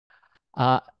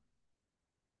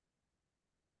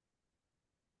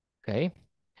Okay.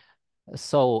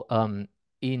 So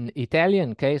in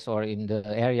Italian case, or in the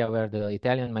area where the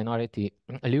Italian minority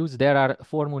lives, there are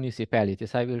 4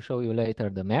 municipalities. I will show you later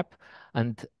the map.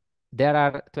 And there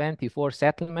are 24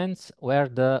 settlements where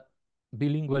the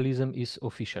bilingualism is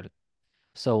official.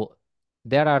 So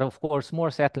there are, of course,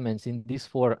 more settlements in these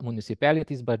 4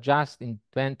 municipalities, but just in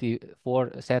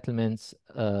 24 settlements,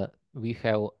 we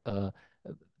have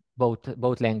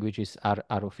both languages are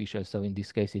official. So in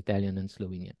this case, Italian and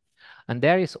Slovenian. And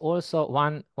there is also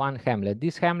one hamlet.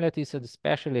 This hamlet is a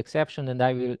special exception, and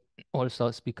I will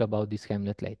also speak about this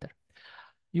hamlet later.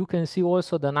 You can see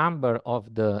also the number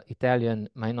of the Italian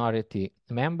minority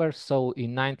members. So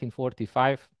in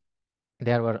 1945,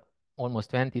 there were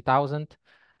almost 20,000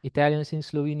 Italians in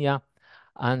Slovenia.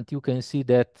 And you can see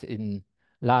that in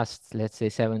last, let's say,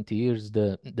 70 years,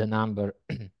 the number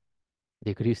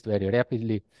decreased very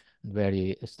rapidly,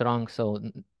 very strong. So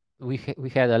we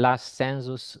had a last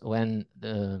census when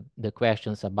the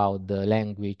questions about the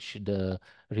language, the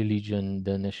religion,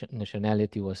 the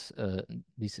nationality was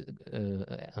these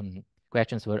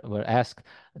questions were asked.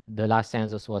 The last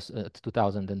census was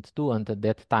 2002, and at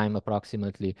that time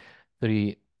approximately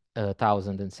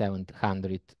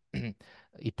 3,700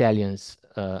 Italians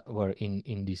were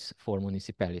in these 4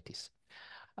 municipalities.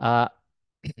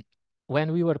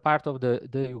 When we were part of the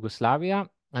Yugoslavia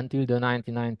until the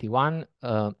 1991,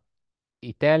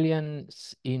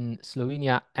 Italians in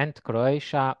Slovenia and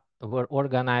Croatia were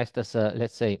organized as a,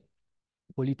 let's say,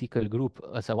 political group,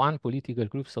 as a one political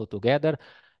group. So together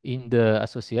in the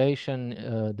association,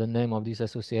 the name of this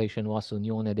association was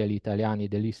Unione degli Italiani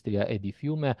dell'Istria e di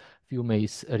Fiume. Fiume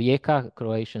is Rijeka,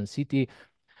 Croatian city.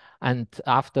 And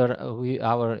after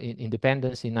our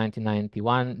independence in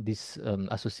 1991, this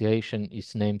association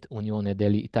is named Unione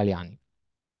degli Italiani.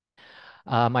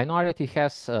 Minority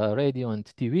has radio and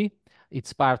TV.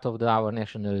 It's part of our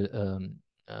national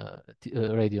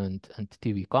radio and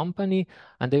TV company,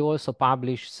 and they also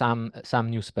publish some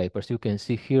newspapers. You can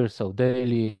see here, so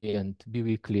daily and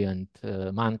biweekly and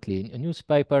monthly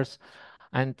newspapers.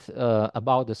 And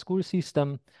about the school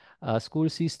system. School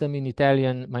system in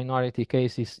Italian minority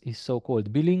cases is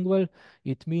so-called bilingual.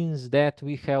 It means that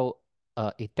we have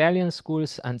Italian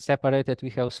schools, and separated we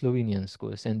have Slovenian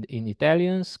schools. And in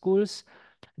Italian schools,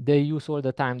 they use all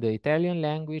the time the Italian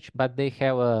language, but they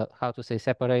have a, how to say,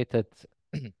 separated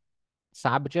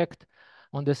subject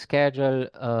on the schedule,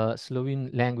 Slovene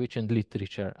language and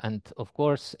literature. And of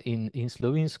course, in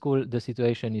Slovene school, the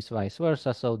situation is vice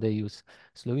versa. So they use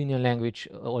Slovenian language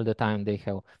all the time. They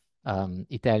have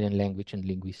Italian language and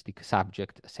linguistic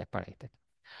subject separated.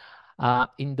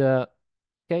 In the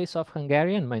case of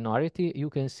Hungarian minority, you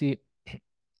can see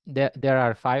that there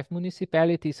are 5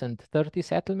 municipalities and 30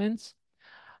 settlements.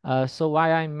 So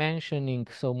why I'm mentioning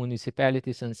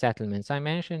municipalities and settlements? I'm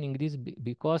mentioning this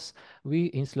because we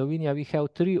in Slovenia, we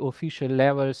have 3 official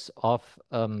levels of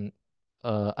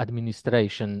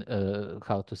administration,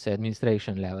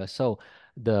 administration level. So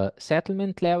the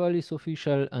settlement level is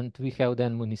official, and we have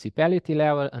then municipality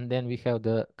level, and then we have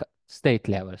the state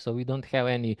level. So we don't have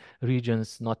any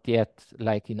regions, not yet,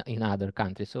 like in other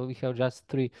countries. So we have just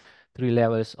three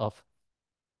levels of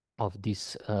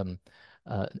this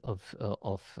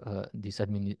these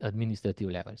administrative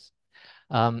levels.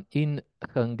 In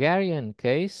Hungarian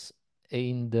case,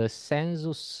 in the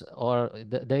census or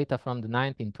the data from the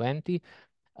 1920,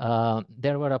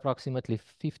 there were approximately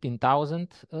 15,000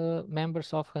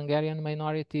 members of Hungarian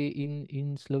minority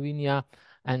in Slovenia.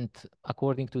 And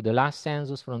according to the last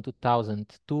census from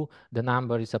 2002, the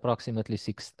number is approximately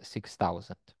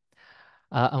 6,000.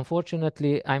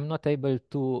 Unfortunately, I'm not able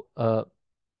to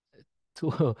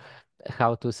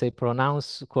how to say,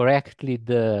 pronounce correctly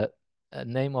the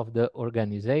name of the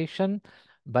organization,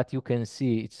 but you can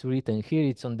see it's written here.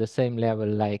 It's on the same level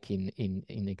like in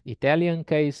Italian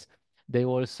case. They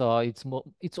also,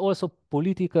 it's also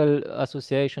political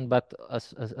association, but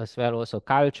as well also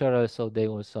cultural. So they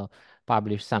also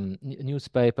publish some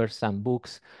newspapers, some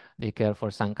books. They care for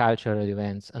some cultural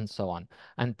events and so on.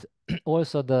 And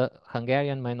also the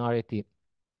Hungarian minority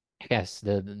has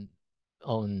the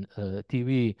own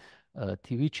TV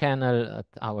channel at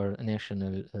our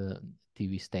national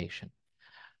TV station.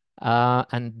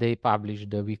 And they publish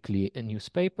the weekly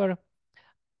newspaper.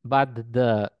 But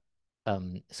the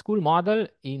school model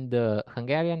in the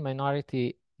Hungarian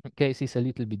minority case is a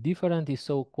little bit different. It's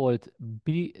so-called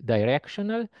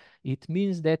bidirectional. It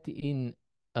means that in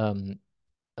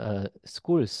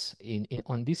schools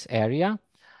on this area,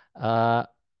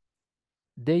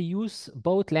 they use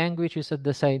both languages at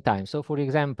the same time. So for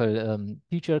example,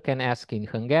 teacher can ask in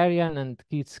Hungarian and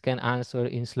kids can answer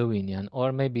in Slovenian,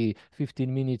 or maybe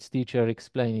 15 minutes teacher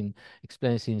explains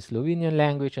in Slovenian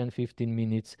language and 15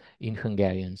 minutes in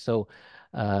Hungarian. So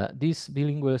these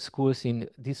bilingual schools in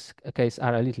this case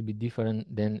are a little bit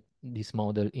different than this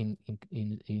model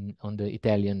on the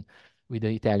Italian, with the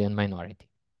Italian minority.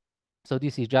 So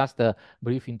this is just a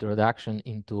brief introduction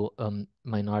into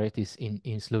minorities in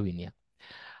Slovenia.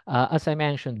 As I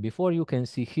mentioned before, you can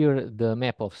see here the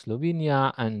map of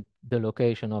Slovenia and the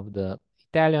location of the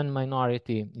Italian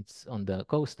minority. It's on the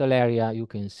coastal area. You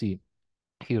can see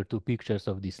here two pictures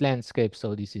of this landscape.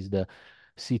 So this is the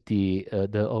city,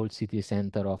 the old city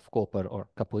center of Koper, or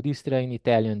Capodistria in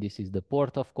Italian. This is the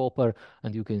port of Koper,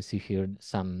 and you can see here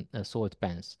some salt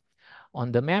pans.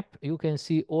 On the map, you can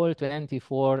see all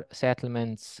 24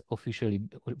 settlements, officially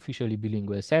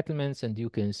bilingual settlements, and you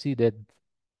can see that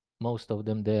most of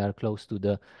them, they are close to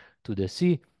the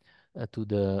sea, to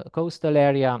the coastal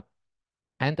area.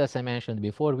 And as I mentioned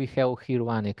before, we have here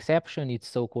one exception. It's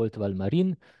so-called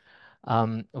Valmarin.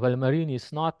 Valmarin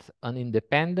is not an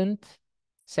independent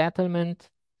settlement,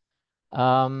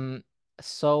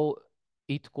 so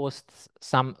it caused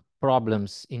some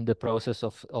problems in the process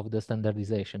of the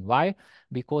standardization. Why?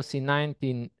 Because in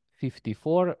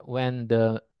 1954, when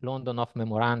the London of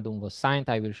Memorandum was signed,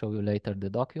 I will show you later the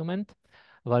document,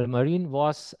 Valmarin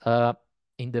was an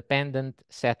independent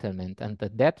settlement, and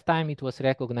at that time it was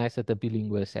recognized as a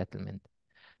bilingual settlement.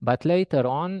 But later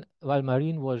on,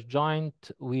 Valmarin was joined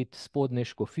with Spodne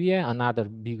Škofije, another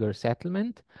bigger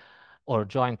settlement, or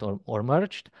joined or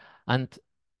merged. And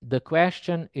the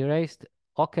question erased,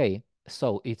 okay,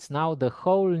 so it's now the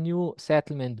whole new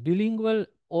settlement bilingual,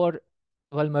 or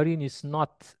Valmarin is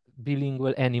not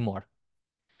bilingual anymore?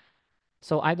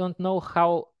 So I don't know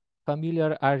how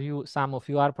familiar are you, some of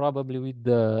you are probably with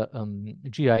the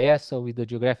GIS, so with the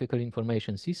Geographical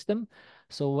Information System.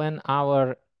 So when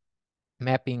our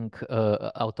mapping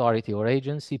authority or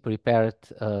agency prepared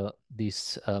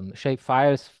these shape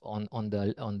files on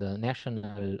the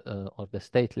national or the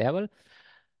state level,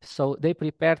 so they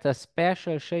prepared a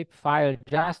special shape file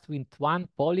just with one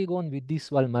polygon with this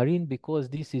Valmarin, because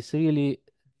this is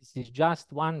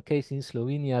just one case in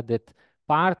Slovenia that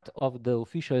part of the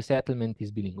official settlement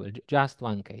is bilingual, just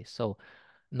one case. So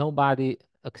nobody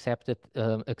expected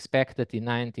in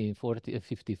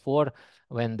 1954,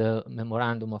 when the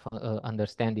Memorandum of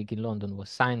Understanding in London was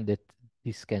signed, that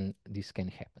this can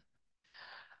happen.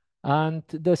 And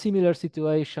the similar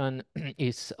situation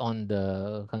is on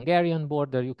the Hungarian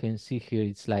border. You can see here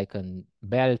it's like a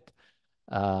belt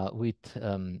with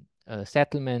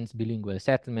settlements, bilingual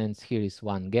settlements. Here is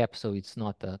one gap, so it's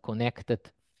not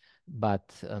connected,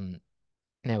 but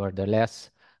nevertheless,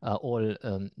 all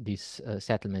these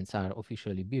settlements are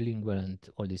officially bilingual, and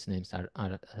all these names are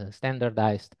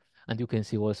standardized. And you can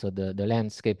see also the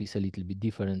landscape is a little bit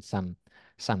different, some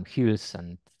hills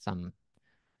and some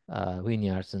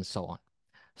vineyards and so on.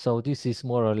 So this is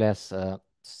more or less a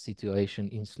situation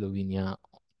in Slovenia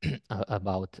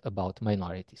about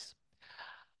minorities.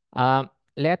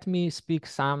 Let me speak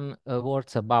some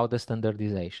words about the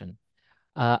standardization.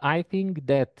 I think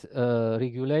that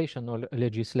regulation or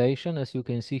legislation, as you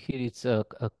can see here, it's a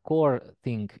core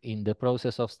thing in the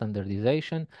process of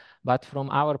standardization. But from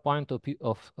our point of view,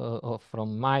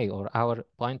 from my or our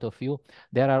point of view,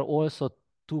 there are also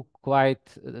two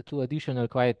additional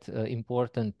quite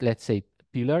important, let's say,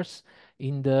 pillars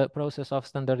in the process of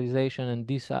standardization, and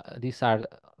these are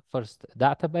first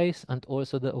database and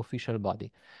also the official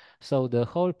body. So the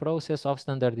whole process of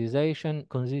standardization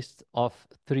consists of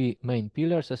three main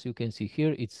pillars. As you can see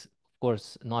here, it's of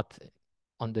course not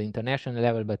on the international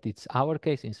level, but it's our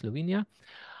case in Slovenia.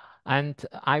 And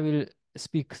I will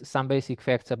speak some basic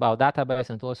facts about database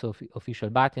and also official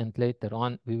body, and later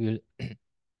on we will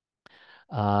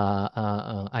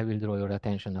I will draw your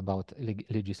attention about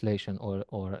legislation or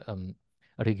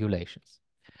regulations.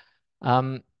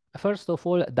 First of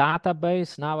all,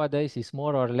 database nowadays is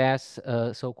more or less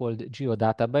so-called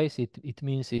geodatabase. It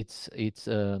means it's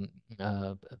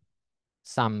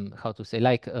some, how to say,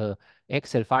 like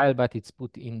Excel file, but it's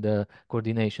put in the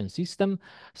coordination system.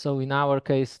 So in our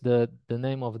case, the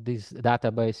name of this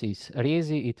database is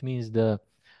REZI. It means the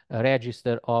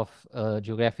Register of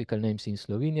Geographical Names in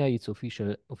Slovenia. It's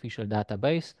official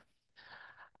database.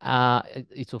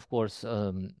 It's of course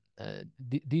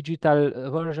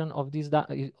digital version of this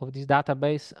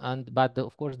database, but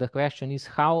of course the question is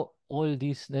how all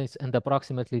these names and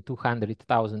approximately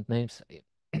 200,000 names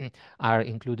are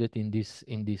included in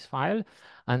this file,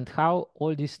 and how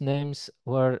all these names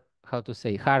were, how to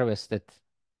say, harvested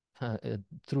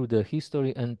through the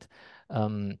history and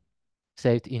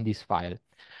saved in this file.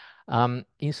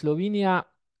 In Slovenia,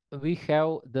 we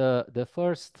have the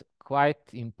first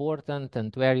quite important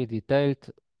and very detailed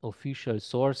official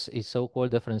source is so-called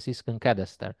the Franciscan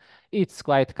Cadaster. It's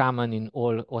quite common in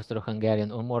all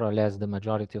Austro-Hungarian, or more or less the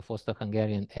majority of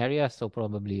Austro-Hungarian areas. So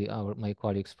probably my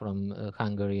colleagues from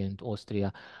Hungary and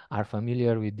Austria are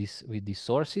familiar with these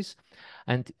sources.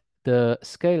 And the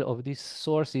scale of this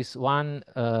source is 1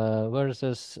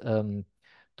 versus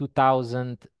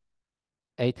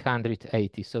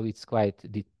 2,880. So it's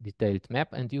quite detailed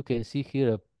map. And you can see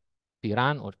here a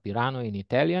Piran or Pirano in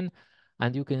Italian.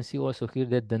 And you can see also here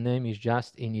that the name is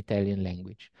just in Italian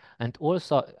language. And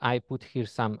also I put here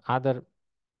some other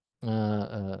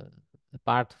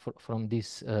part from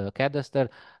this cadaster.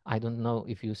 I don't know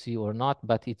if you see or not,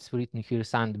 but it's written here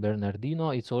San Bernardino.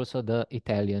 It's also the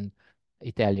Italian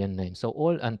name. So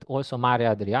and also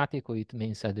Mare Adriatico, it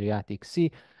means Adriatic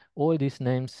Sea. All these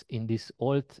names in this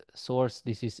old source,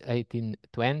 this is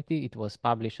 1820, it was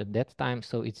published at that time,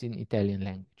 so it's in Italian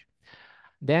language.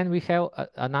 Then we have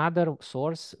another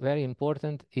source, very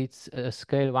important, it's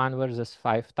scale 1 versus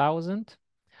 5,000.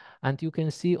 And you can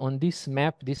see on this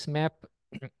map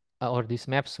or these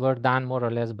maps were done more or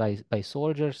less by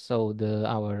soldiers. So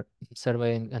our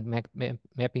surveying and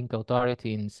mapping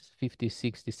authority in 50s,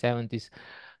 60s, 70s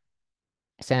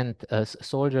sent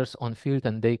soldiers on field,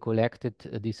 and they collected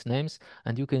these names.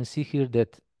 And you can see here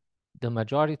that the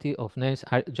majority of names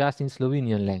are just in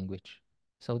Slovenian language.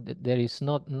 So there is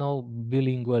no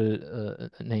bilingual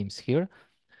names here.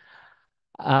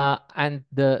 And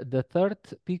the third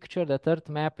picture, the third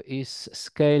map is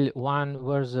scale 1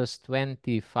 versus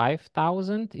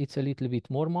 25,000. It's a little bit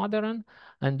more modern,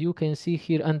 and you can see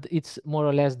here, and it's more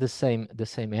or less the same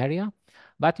area,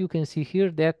 but you can see here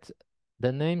that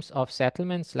the names of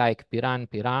settlements like Piran,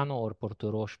 Pirano, or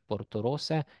Portoroș,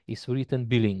 Portoroșe is written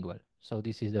bilingual. So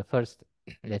this is the first,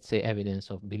 let's say,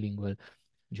 evidence of bilingual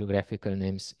geographical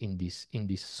names in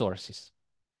these sources.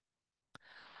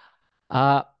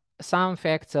 Some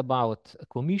facts about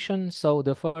commission. So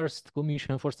the first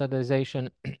commission for standardization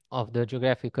of the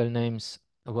geographical names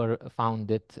were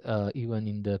founded even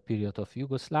in the period of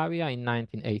Yugoslavia in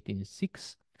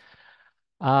 1986.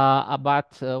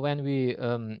 But when we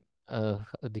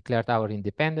declared our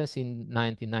independence in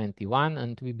 1991,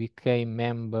 and we became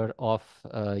member of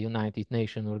United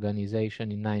Nations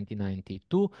organization in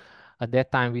 1992. At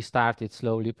that time, we started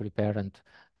slowly prepare and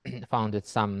founded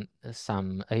some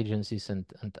agencies and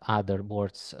other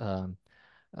boards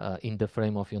in the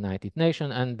frame of United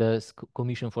Nations, and the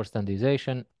Commission for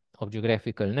Standardization of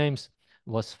Geographical Names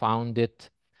was founded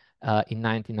in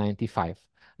 1995.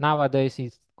 Nowadays,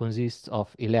 it consists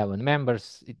of 11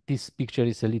 members. This picture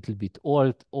is a little bit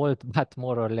old, but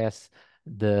more or less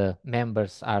the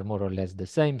members are more or less the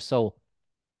same. So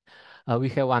we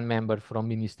have one member from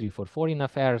Ministry for Foreign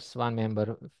Affairs, one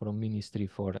member from Ministry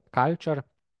for Culture.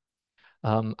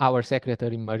 Our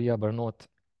secretary, Maria Bernot,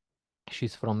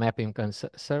 she's from Mapping and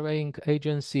Surveying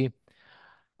Agency.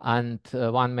 And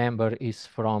one member is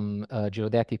from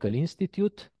Geodetical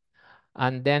Institute.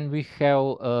 And then we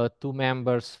have 2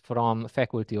 members from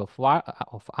Faculty of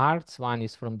Arts. One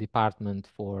is from Department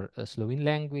for Slovene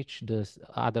Language. The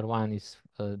other one is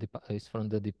from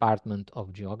the Department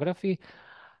of Geography.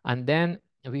 And then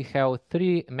we have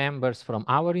 3 members from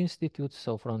our institute,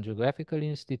 so from Geographical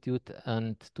Institute,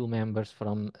 and 2 members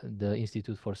from the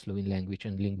Institute for Slovene Language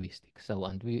and Linguistics. So,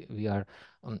 and we are,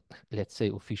 let's say,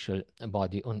 official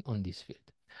body on this field.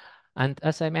 And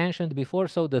as I mentioned before,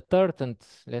 so the third and,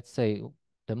 let's say,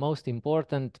 the most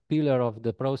important pillar of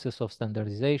the process of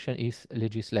standardization is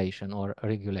legislation or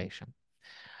regulation.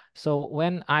 So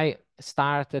when I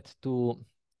started to,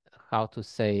 how to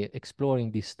say,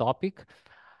 exploring this topic,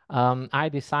 I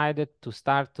decided to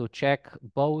start to check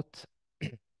both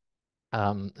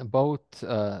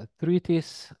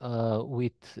treaties.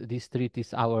 With these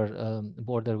treaties, our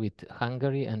border with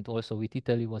Hungary and also with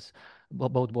Italy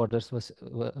both borders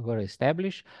were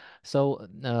established. So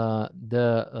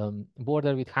the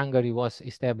border with Hungary was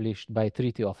established by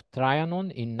Treaty of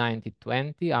Trianon in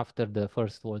 1920 after the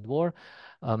First World War.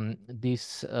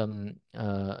 This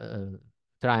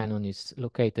Trianon is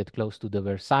located close to the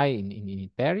Versailles in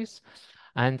Paris.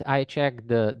 And I checked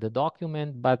the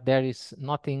document, but there is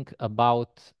nothing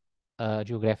about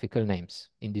geographical names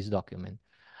in this document.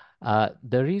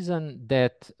 The reason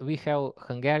that we have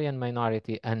Hungarian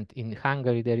minority and in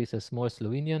Hungary there is a small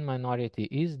Slovenian minority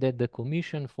is that the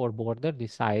Commission for Border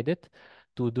decided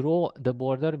to draw the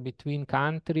border between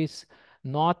countries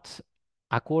not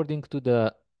according to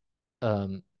the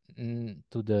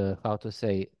how to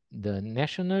say, the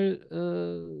national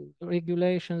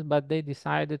regulations, but they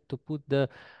decided to put the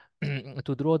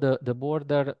to draw the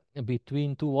border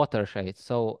between two watersheds.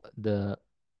 So the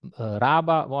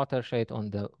Raba watershed on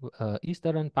the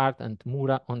eastern part and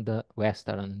Mura on the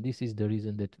western. This is the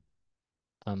reason that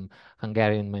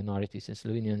Hungarian minorities in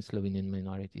Slovenia and Slovenian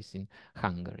minorities in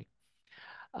Hungary.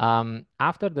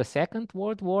 After the Second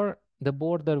World War, the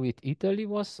border with Italy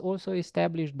was also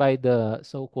established by the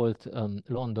so-called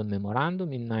London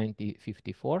Memorandum in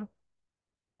 1954.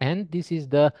 And this is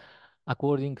the,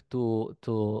 according to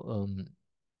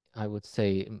I would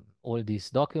say, all these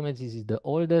documents, this is the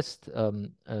oldest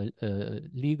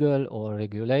legal or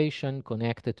regulation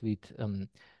connected with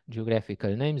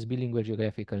geographical names, bilingual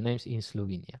geographical names in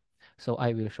Slovenia. So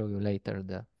I will show you later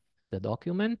the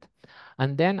document.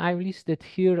 And then I've listed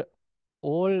here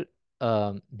all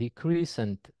decrees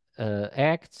and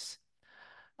acts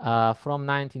from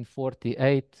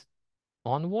 1948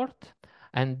 onward,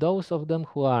 and those of them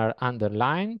who are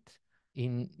underlined,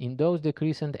 in those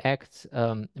decrees and acts,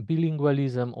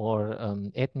 bilingualism or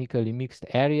ethnically mixed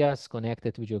areas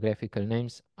connected with geographical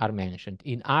names are mentioned.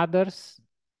 In others,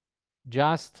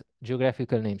 just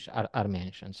geographical names are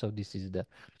mentioned. So this is the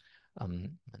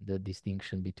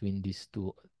distinction between these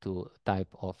two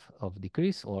type of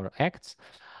decrees or acts.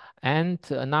 And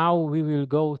now we will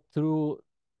go through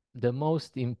the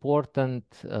most important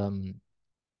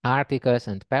articles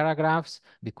and paragraphs,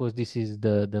 because this is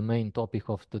the main topic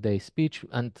of today's speech.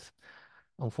 And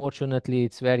unfortunately,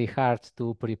 it's very hard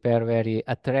to prepare very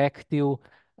attractive,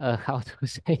 how to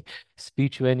say,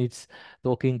 speech when it's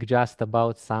talking just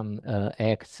about some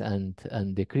acts and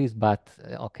decrees. But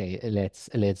okay, let's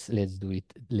do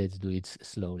it. Let's do it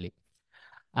slowly.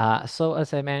 So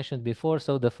as I mentioned before,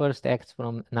 so the first acts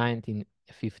from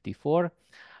 1954.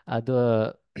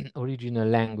 The original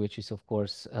language is, of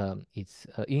course, it's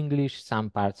English. Some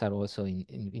parts are also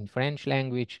in French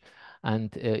language,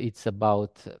 and it's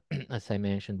about, as I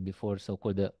mentioned before,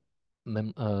 so-called the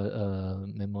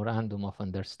Memorandum of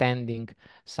Understanding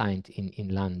signed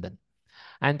in London.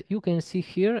 And you can see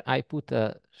here, I put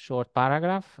a short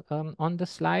paragraph on the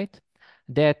slide,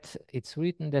 that it's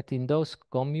written that in those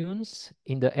communes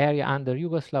in the area under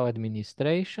Yugoslav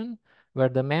administration, where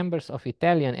the members of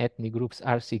Italian ethnic groups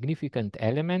are significant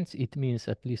elements, it means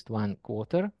at least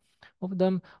 1/4 of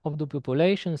them, of the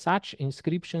population, such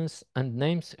inscriptions and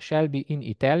names shall be in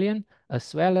Italian,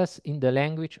 as well as in the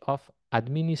language of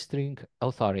administering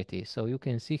authority. So you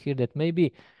can see here that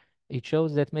maybe it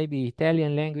shows that maybe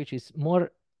Italian language is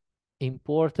more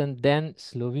important than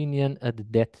Slovenian at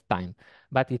that time.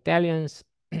 But Italians,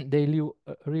 they live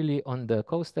really on the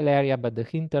coastal area, but the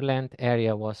hinterland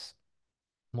area was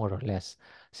more or less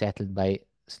settled by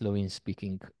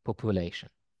Slovene-speaking population.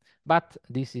 But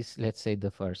this is, let's say, the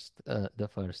first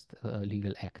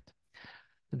legal act.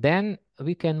 Then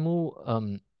we can move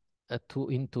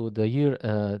into the year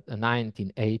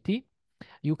 1980.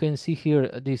 You can see here,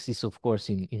 this is of course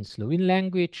in Slovene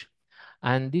language,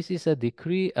 and this is a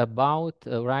decree about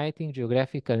writing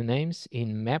geographical names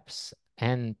in maps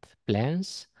and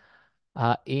plans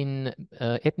in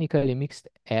ethnically mixed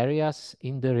areas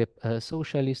in the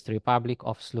Socialist Republic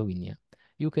of Slovenia.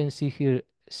 You can see here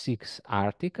 6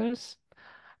 articles,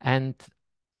 and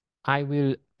I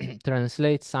will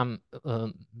translate some,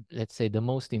 let's say, the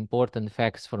most important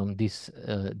facts from this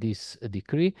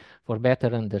decree for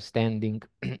better understanding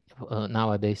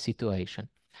nowadays situation.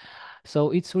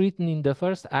 So it's written in the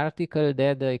first article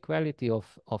that the equality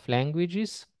of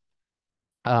languages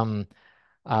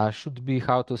should be,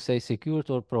 how to say,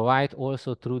 secured or provide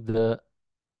also through the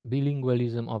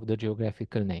bilingualism of the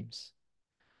geographical names.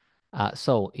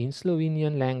 So in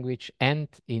Slovenian language and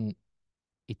in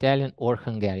Italian or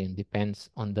Hungarian, depends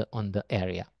on the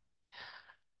area.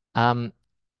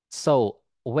 So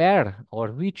where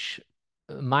or which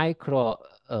micro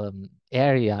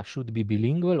area should be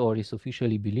bilingual or is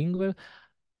officially bilingual?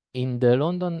 In the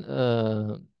London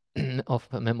of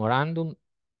memorandum,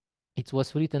 it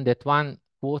was written that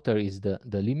 1/4 is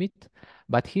the limit,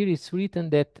 but here it's written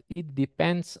that it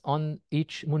depends on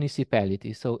each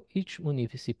municipality. So each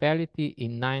municipality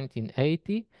in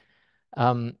 1980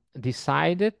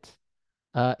 decided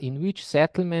in which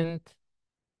settlement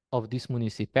of this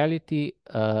municipality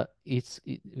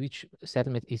which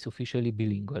settlement is officially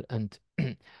bilingual, and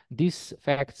these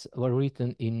facts were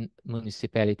written in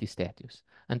municipality statutes,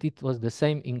 and it was the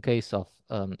same in case of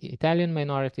Italian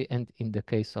minority and in the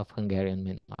case of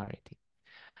Hungarian minority.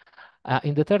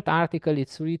 In the third article,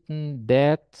 it's written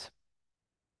that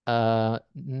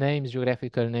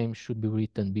geographical names should be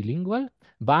written bilingual,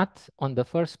 but on the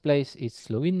first place it's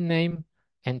Slovene name,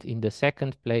 and in the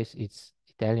second place it's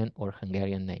Italian or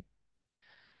Hungarian name.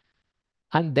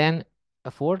 And then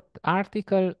a fourth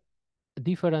article,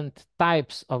 different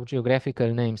types of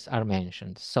geographical names are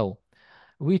mentioned. So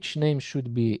which names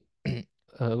should be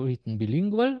written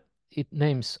bilingual?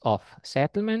 Names of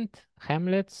settlement,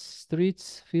 hamlets,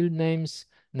 streets, field names,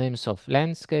 names of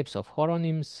landscapes, of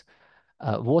horonyms,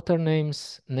 water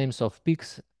names, names of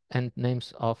peaks, and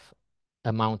names of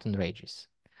mountain ranges.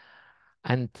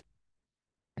 And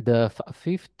the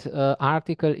fifth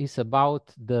article is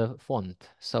about the font.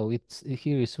 So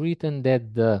here is written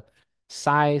that the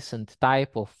size and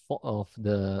type of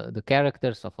the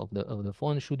characters of the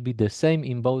font should be the same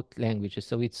in both languages.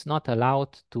 So it's not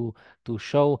allowed to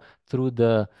show through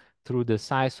the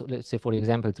size, let's say, for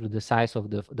example, through the size of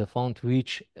the font,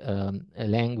 which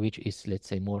language is, let's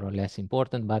say, more or less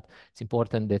important, but it's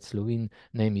important that Slovene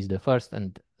name is the first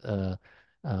and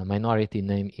minority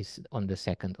name is on the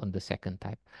second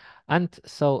type. And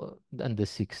so, and the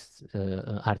sixth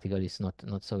article is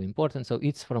not so important. So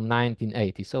it's from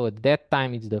 1980. So at that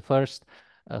time, it's the first,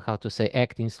 how to say,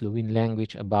 act in Slovene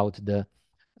language about the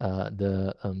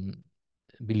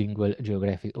bilingual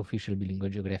official bilingual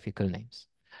geographical names.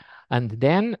 And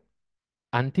then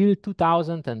until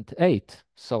 2008,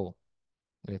 so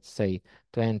let's say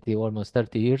 20, almost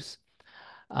 30 years,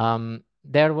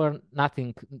 there were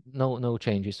no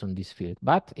changes on this field.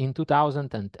 But in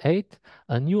 2008,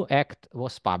 a new act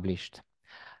was published.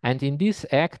 And in this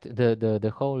act,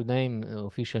 the whole name,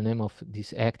 official name of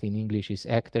this act in English is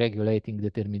Act Regulating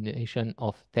Determination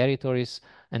of Territories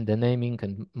and the Naming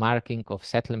and Marking of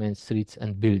Settlements, Streets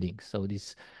and Buildings. So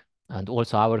this, and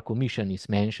also our commission is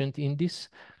mentioned in this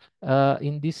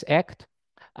act.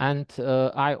 And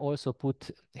I also put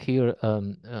here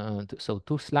so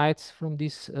two slides from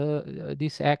this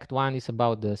act. One is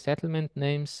about the settlement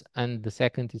names, and the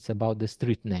second is about the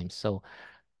street names. So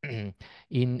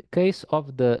in case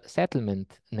of the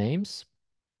settlement names,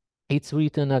 it's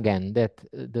written again that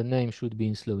the name should be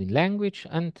in Slovene language,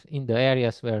 and in the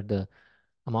areas where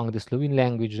among the Slovene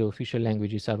language, the official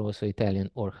languages are also Italian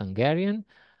or Hungarian,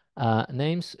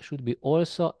 names should be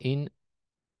also in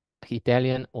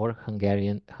Italian or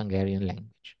Hungarian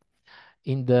language.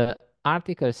 In the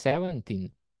Article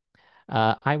 17,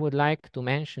 I would like to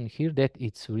mention here that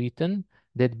it's written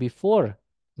that before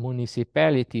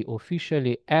municipality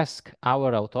officially ask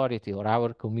our authority or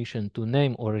our commission to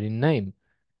name or rename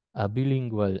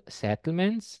bilingual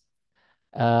settlements,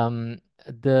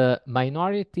 the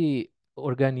minority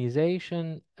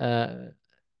organization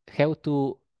have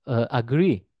to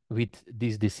agree with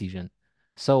this decision.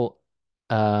 So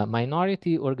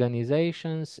minority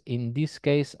organizations in this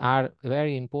case are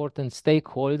very important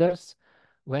stakeholders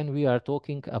when we are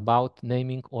talking about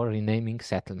naming or renaming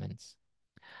settlements.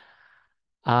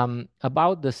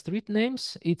 About the street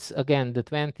names, it's again the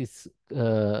 20th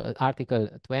Article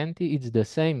 20. It's the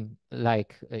same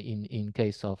like in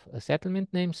case of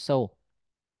settlement names. So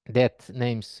that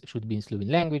names should be in Slovene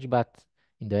language, but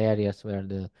in the areas where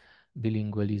the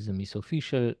bilingualism is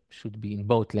official, should be in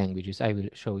both languages. I will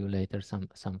show you later some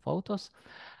photos.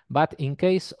 But in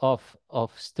case of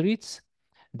streets,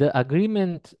 the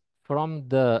agreement from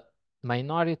the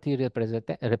minority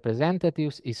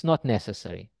representatives is not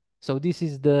necessary. So this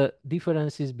is the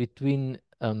differences between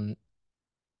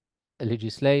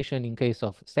legislation in case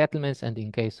of settlements and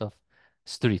in case of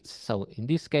streets. So in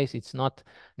this case, it's not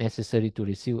necessary to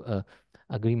receive an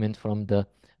agreement from the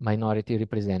minority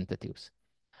representatives.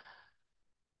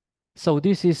 So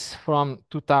this is from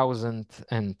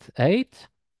 2008.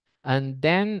 And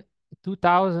then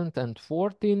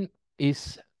 2014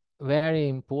 is very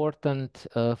important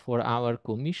for our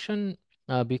commission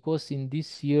because in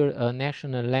this year a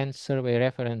National Land Survey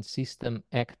Reference System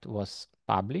Act was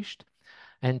published.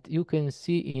 And you can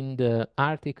see in the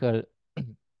article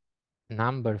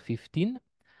number 15,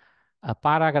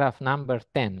 paragraph number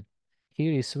 10,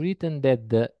 here is written that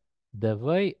the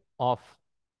way of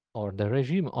or the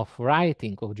regime of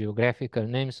writing of geographical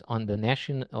names on the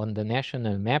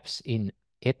national maps in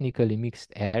ethnically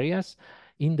mixed areas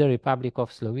in the Republic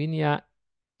of Slovenia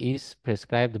is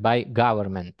prescribed by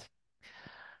government.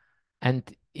 And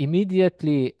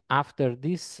immediately after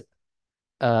this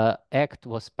act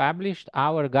was published,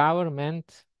 our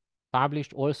government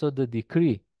published also the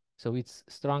decree. So it's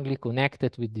strongly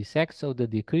connected with this act. So the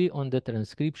decree on the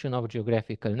transcription of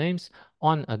geographical names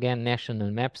on, again, national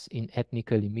maps in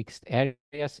ethnically mixed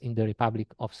areas in the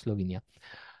Republic of Slovenia.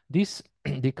 This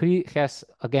decree has,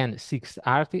 again, six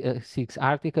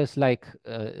articles like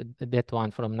that one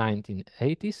from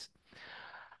 1980s.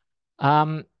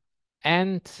 I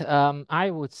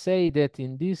would say that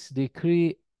in this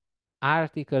decree,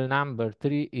 article number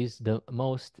 3 is the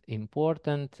most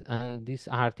important, and this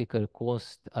article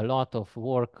caused a lot of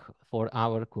work for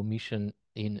our commission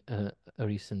in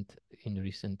recent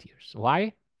years.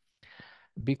 Why?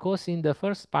 Because in the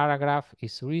first paragraph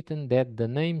is written that the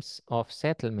names of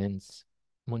settlements,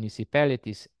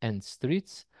 municipalities, and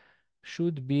streets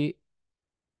should be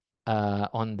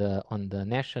on the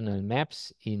national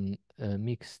maps in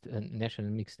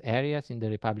national mixed areas in the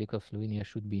Republic of Slovenia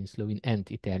should be in Slovene and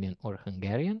Italian or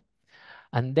Hungarian.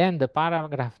 And then the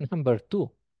paragraph number 2.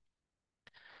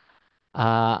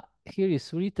 Here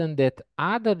is written that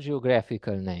other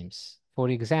geographical names, for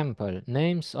example,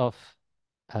 names of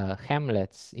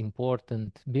hamlets,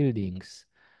 important buildings,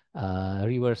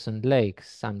 rivers and lakes,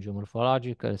 some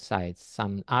geomorphological sites,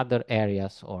 some other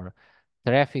areas or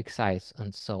traffic sites,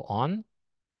 and so on,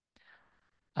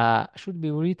 should be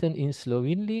written in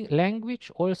Slovene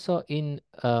language, also in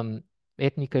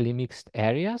ethnically mixed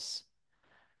areas.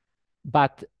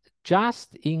 But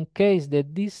just in case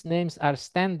that these names are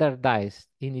standardized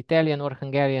in Italian or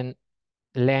Hungarian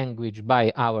language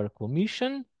by our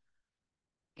commission,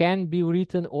 can be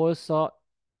written also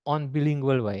on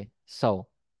bilingual way. So,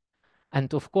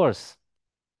 and of course,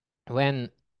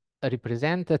 when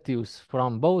representatives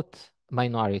from both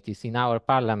minorities in our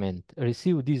parliament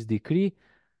receive this decree,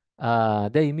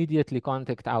 they immediately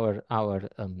contact our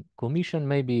commission.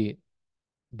 Maybe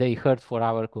they heard for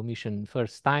our commission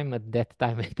first time. At that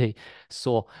time, they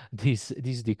saw this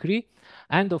decree.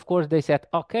 And of course, they said,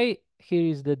 okay, here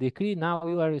is the decree. Now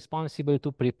you are responsible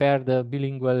to prepare the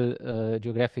bilingual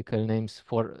geographical names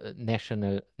for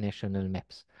national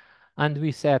maps. And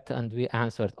we said, and we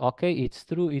answered, okay, it's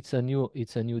true, it's a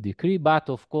new decree, but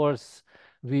of course,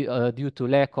 we, due to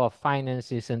lack of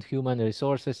finances and human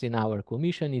resources in our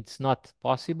commission, it's not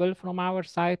possible from our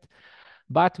side.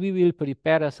 But we will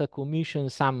prepare as a commission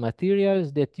some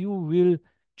materials that you will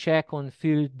check on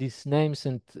field these names,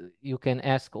 and you can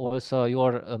ask also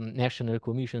your national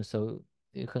commission, so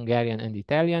Hungarian and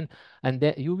Italian, and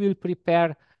then you will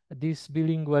prepare these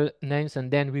bilingual names,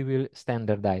 and then we will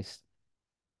standardize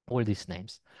all these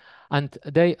names. And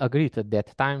they agreed at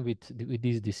that time with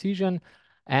this decision,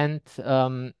 and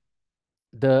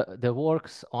the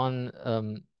works on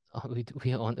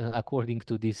according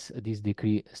to this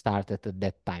decree started at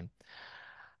that time.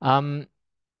 And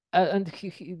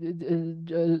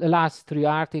the last 3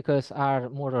 articles are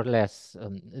more or less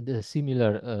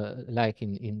similar, like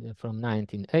from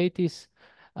 1980s.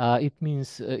 It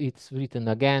means it's written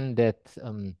again that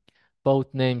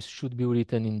both names should be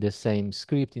written in the same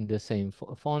script, in the same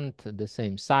font, the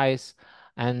same size,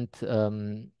 and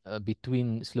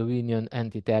between Slovenian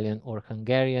and Italian or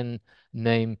Hungarian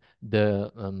name,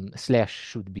 the slash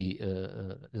should be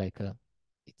like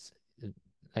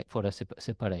for a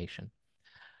separation.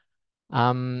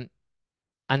 And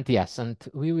yes, and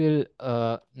we will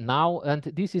now, and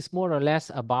this is more or less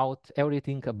about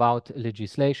everything about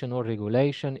legislation or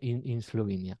regulation in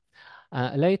Slovenia.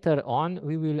 Later on,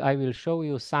 I will show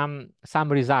you some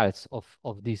results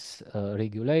of these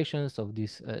regulations, of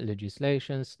these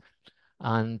legislations,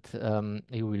 and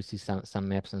you will see some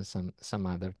maps and some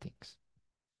other things.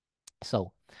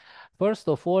 So, first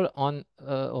of all, on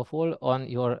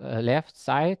your left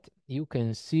side, you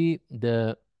can see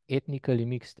the ethnically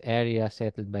mixed area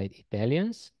settled by the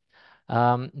Italians.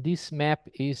 This map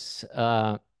is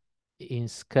in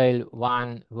scale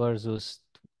 1 versus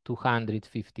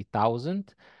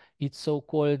 250,000. It's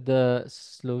so-called the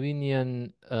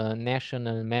Slovenian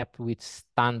national map with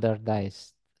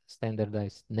standardized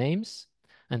names,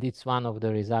 and it's one of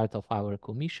the results of our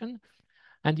commission.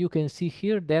 And you can see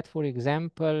here that, for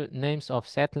example, names of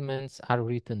settlements are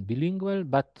written bilingual,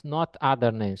 but not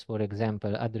other names. For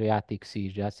example, Adriatic Sea,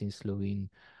 just in Slovene,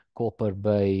 Koper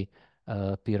Bay,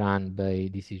 Piran Bay,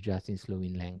 this is just in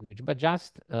Slovene language. But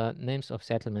just names of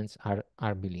settlements are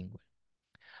bilingual.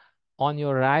 On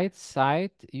your right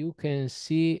side, you can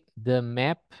see the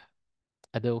map,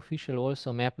 the official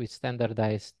also map with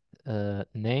standardized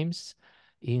names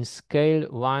in scale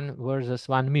 1 versus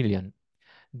 1 million.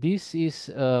 This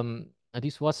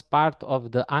was part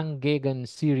of the Angegen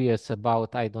series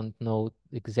about, I don't know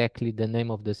exactly the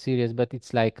name of the series, but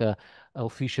it's like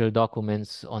official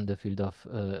documents on the field of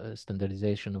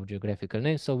standardization of geographical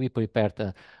names. So we prepared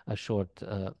a short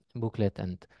booklet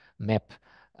and map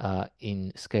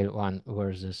in scale 1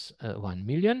 versus 1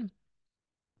 million.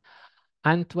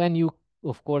 And when you,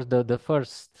 of course, the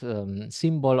first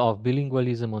symbol of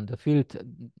bilingualism on the field,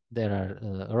 there are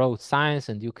road signs,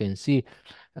 and you can see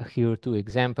here 2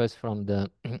 examples from the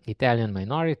Italian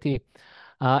minority.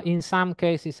 In some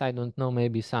cases, I don't know,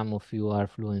 maybe some of you are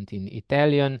fluent in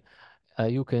Italian.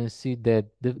 you can see that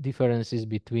the differences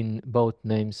between both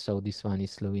names, so this one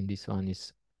is Slovene, this one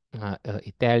is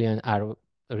Italian, are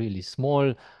really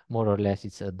small. More or less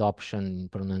it's adoption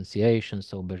pronunciation,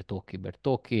 so Bertocchi,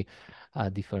 Bertocchi,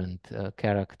 different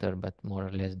character, but more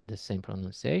or less the same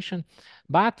pronunciation.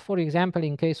 But for example,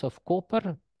 in case of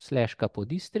Koper /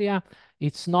 Capodistria,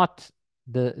 it's not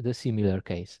the similar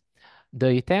case. The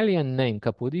Italian name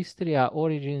Capodistria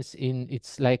origins in,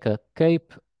 it's like a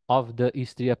cape of the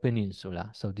Istria Peninsula.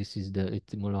 So this is the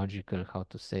etymological, how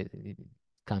to say, it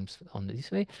comes on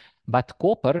this way. But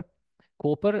Koper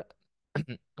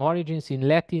origins in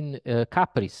Latin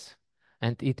capris,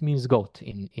 and it means goat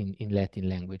in Latin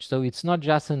language. So it's not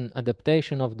just an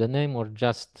adaptation of the name or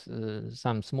just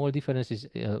some small differences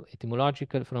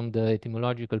etymological. From the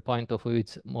etymological point of view,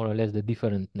 it's more or less the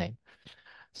different name.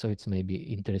 So it's maybe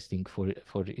interesting for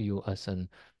you as a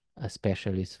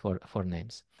specialist for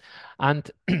names. And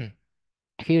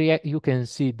here you can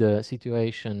see the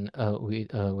situation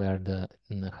where the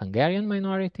Hungarian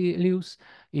minority lives.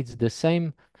 It's the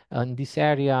same in this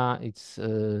area. It's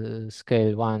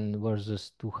scale 1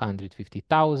 versus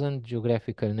 250,000.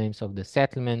 Geographical names of the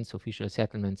settlements, official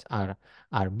settlements are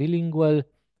bilingual.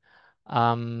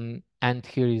 And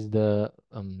here is the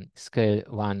scale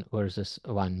 1 versus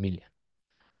 1 million.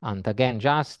 And again,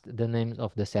 just the names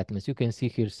of the settlements. You can see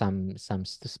here some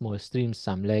small streams,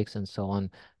 some lakes, and so on,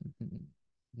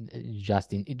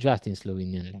 just in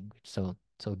Slovenian language. So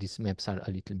these maps are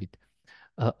a little bit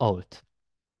old.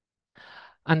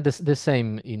 And the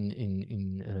same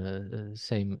in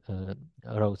same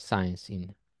road signs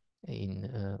in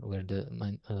where the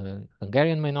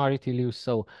Hungarian minority lives.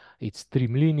 So it's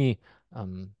Trimlini.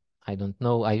 I don't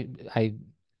know.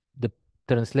 The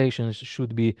translations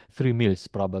should be 3 mills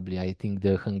probably. I think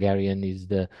the Hungarian is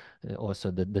the also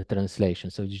the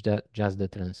translation. So it's just the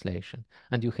translation.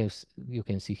 And you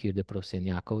can see here the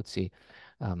Proseniakovci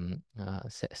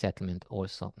settlement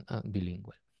also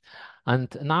bilingual.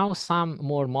 And now some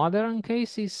more modern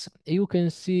cases. You can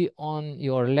see on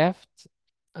your left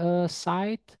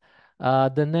side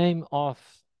the name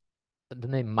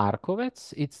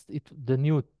Markovec. The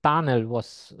new tunnel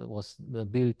was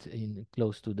built in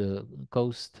close to the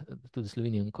coast, to the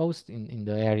Slovenian coast, in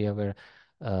the area where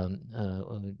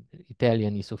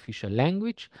Italian is official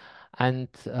language. And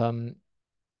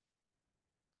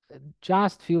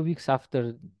just few weeks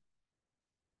after,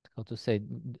 how to say,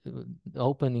 the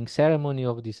opening ceremony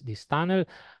of this tunnel,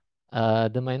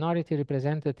 the minority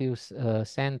representatives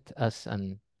sent us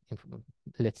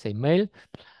let's say, mail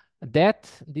that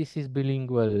this is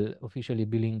bilingual, officially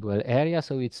bilingual area.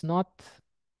 So it's not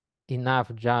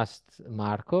enough just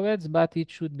Markovec, but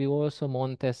it should be also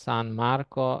Monte San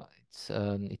Marco. It's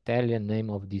an Italian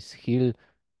name of this hill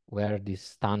where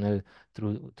this tunnel,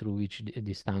 through which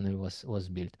this tunnel was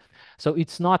built. So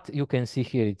it's not, you can see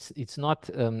here, it's not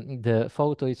the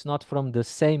photo, it's not from the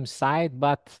same side,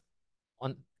 but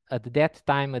at that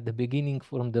time, at the beginning,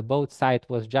 from the both side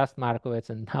was just Markovec,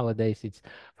 and nowadays it's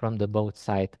from the both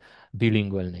side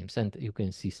bilingual names, and you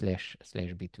can see slash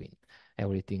between.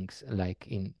 Everything's like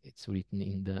it's written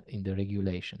in the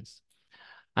regulations.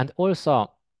 And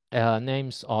also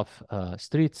names of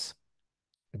streets.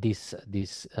 You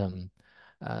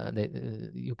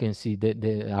can see that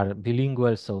they are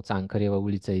bilingual. So Cankareva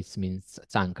ulica, it means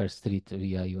Cankar Street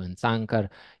via UN Cankar.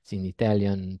 It's in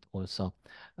Italian. Also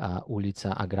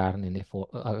ulica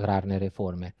Agrarne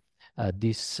Reforme.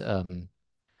 These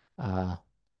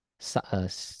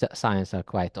signs are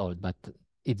quite old, but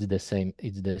it's the same.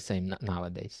 It's the same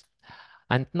nowadays.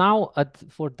 And now,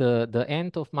 for the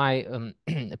end of my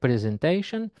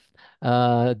presentation,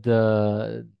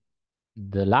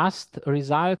 the last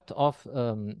result of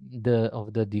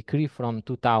the decree from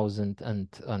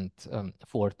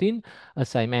 2014,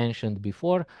 as I mentioned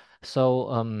before. So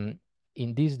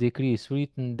in this decree is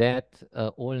written that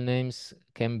all names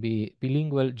can be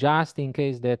bilingual, just in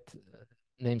case that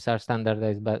names are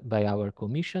standardized by our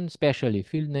commission, especially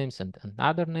field names and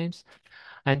other names.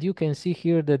 And you can see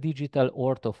here the digital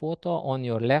orthophoto on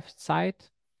your left side.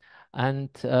 And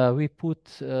we put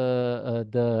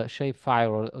the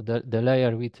shapefile, or the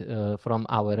layer with from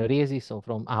our RESI, so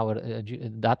from our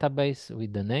database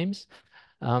with the names.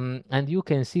 And you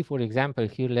can see, for example,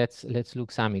 here, let's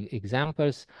look some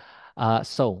examples.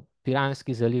 So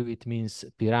Piranski Zaliv, it means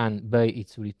Piran Bay,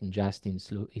 it's written just in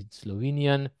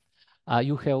Slovenian.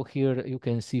 You have here, you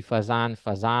can see Fazan,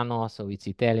 Fazano, so it's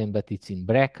Italian, but it's in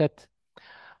bracket.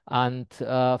 And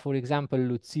for example,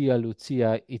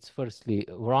 Lucia, it's firstly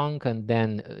wrong, and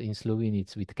then in Slovene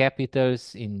it's with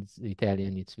capitals, in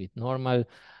Italian it's with normal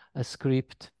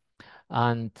script.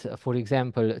 And for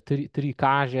example,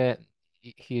 Trikaže,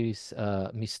 here is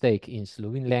a mistake in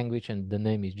Slovene language and the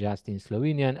name is just in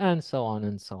Slovenian, and so on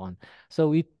and so on.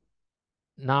 So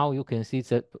now you can see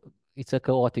it's a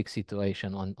chaotic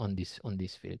situation on this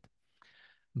field.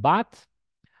 But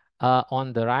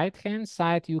on the right hand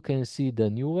side you can see the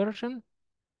new version.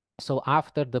 So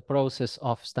after the process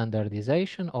of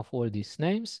standardization of all these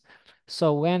names,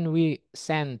 so when we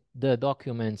send the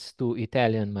documents to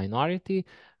Italian minority,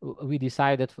 we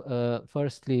decided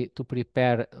firstly to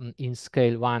prepare in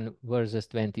scale 1 versus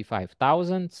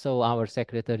 25,000. So our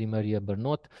secretary Maria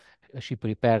Bernot, she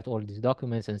prepared all these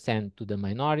documents and sent to the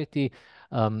minority.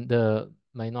 The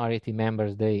minority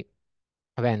members, they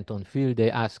went on field, they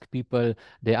asked people,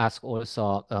 they asked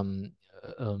also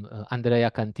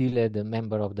Andrea Cantile, the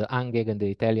member of the Angegen,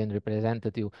 the Italian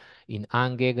representative in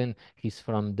Angegen. He's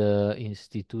from the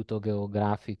Istituto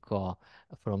Geographico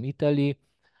from Italy.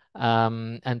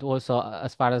 And also,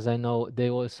 as far as I know,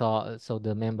 they also, so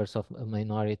the members of a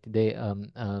minority, they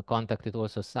contacted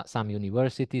also some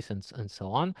universities and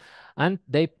so on. And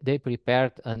they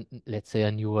prepared, let's say,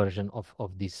 a new version of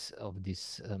this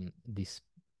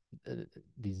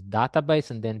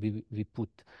database, and then we put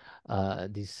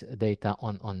this data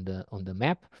on the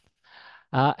map.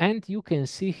 And you can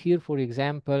see here, for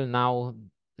example, now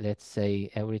let's say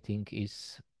everything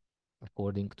is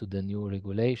according to the new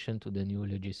regulation, to the new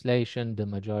legislation. The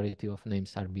majority of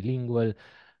names are bilingual.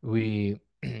 There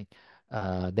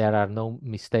are no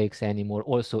mistakes anymore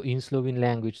also in Slovene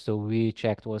language, so we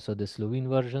checked also the Slovene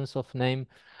versions of name.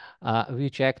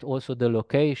 We checked also the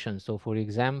location. So for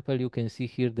example, you can see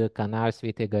here the Canal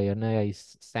Svetega Jerneja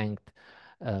is Sankt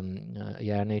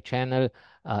Jernej channel.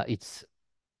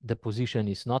 The position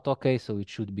is not okay, so it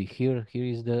should be here. Here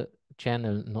is the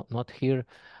channel, not here.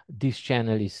 This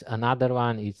channel is another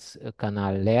one. It's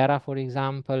Canal Lera, for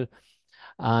example.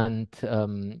 And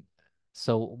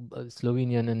so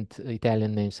Slovenian and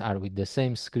Italian names are with the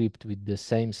same script, with the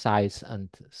same size, and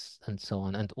so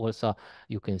on. And also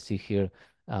you can see here,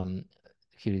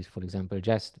 here is, for example,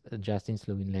 just in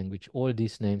Slovene language, all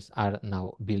these names are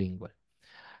now bilingual.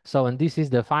 So, and this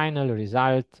is the final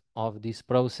result of this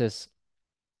process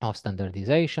of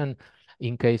standardization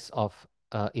in case of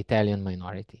Italian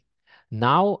minority.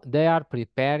 Now they are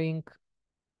preparing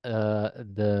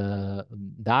the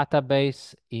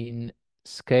database in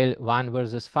scale 1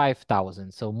 versus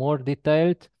 5,000. So more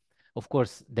detailed. Of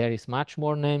course, there is much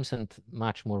more names and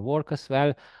much more work as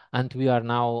well. And we are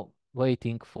now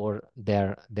waiting for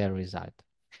their result.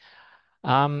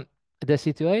 The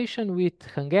situation with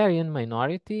Hungarian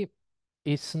minority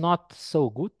is not so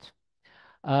good.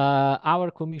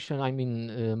 Our commission, I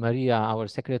mean, Maria, our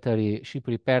secretary, she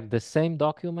prepared the same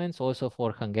documents also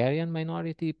for Hungarian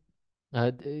minority.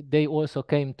 They also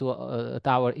came to at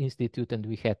our institute and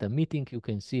we had a meeting. You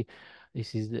can see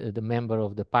this is the member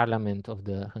of the parliament of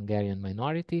the Hungarian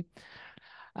minority.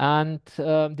 And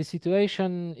the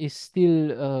situation is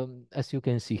still, as you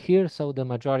can see here, so the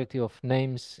majority of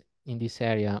names in this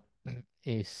area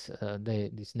is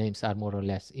these names are more or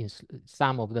less in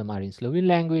some of them are in Slovene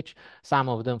language, some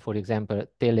of them, for example,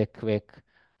 Telekvek,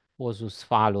 Ozus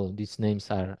Falo, these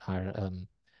names are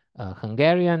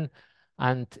Hungarian,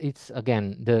 and it's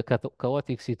again the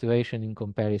chaotic situation in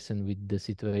comparison with the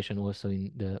situation also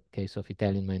in the case of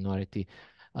Italian minority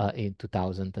in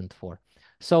 2004.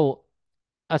 So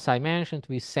as I mentioned,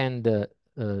 we send the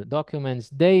documents.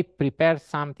 They prepared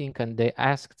something and they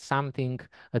asked something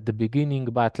at the beginning,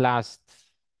 but last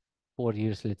 4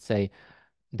 years, let's say,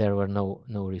 there were no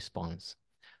response.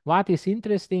 What is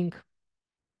interesting,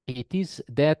 it is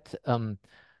that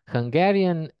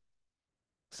Hungarian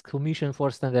Commission for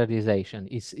Standardization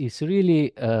is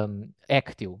really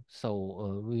active.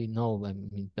 So we know, I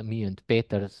mean, me and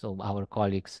Peter, so our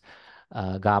colleagues,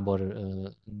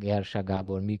 Gabor Gersha,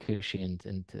 Gabor Mikhelsi,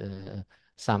 and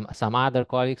some other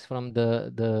colleagues from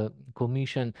the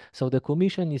commission. So the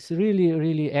commission is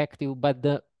really active, but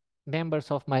the members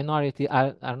of minority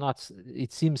are not,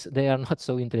 it seems they are not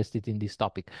so interested in this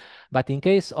topic. But in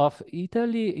case of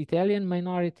Italian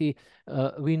minority,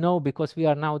 we know, because we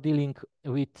are now dealing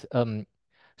with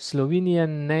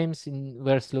Slovenian names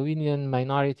where Slovenian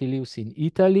minority lives in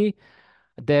Italy,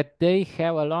 that they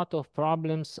have a lot of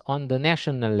problems on the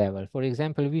national level. For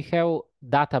example, we have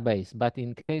database, but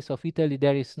in case of Italy,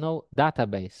 there is no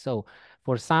database. So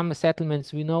for some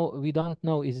settlements, we don't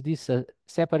know, is this a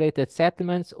separated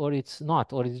settlements or it's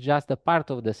not, or it's just a part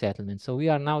of the settlement. So we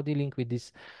are now dealing with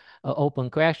these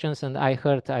open questions. And I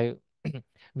heard, I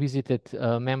visited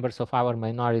members of our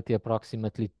minority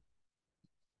approximately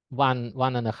one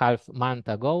and a half month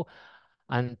ago,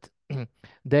 and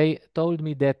they told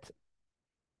me that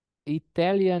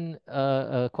Italian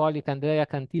colleague Andrea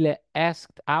Cantile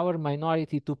asked our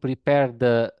minority to prepare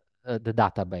the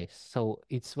database. So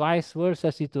it's vice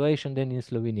versa situation than in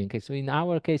Slovenian case. So in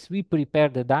our case, we prepare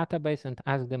the database and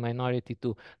ask the minority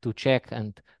to check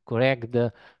and correct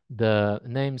the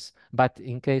names. But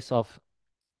in case of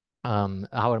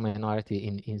our minority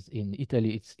in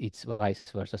Italy, it's vice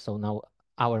versa. So now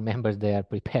our members, they are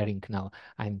preparing now.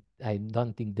 I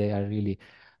don't think they are really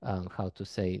how to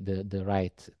say the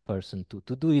right person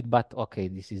to do it, but okay,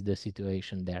 this is the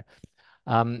situation there.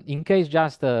 In case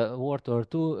just a word or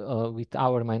two with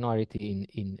our minority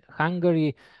in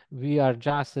Hungary, we are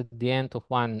just at the end of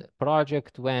one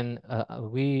project when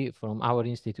we from our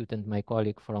institute and my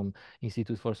colleague from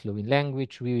Institute for Slovene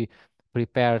Language, we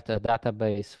prepared a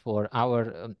database for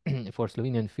our for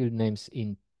Slovenian field names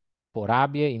in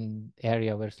Porabie, in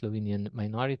area where Slovenian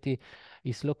minority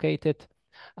is located.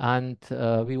 And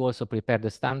we also prepared the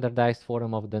standardized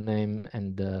form of the name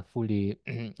and the fully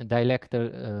dialect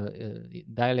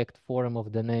form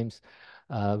of the names.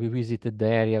 We visited the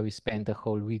area, we spent a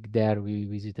whole week there, we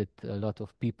visited a lot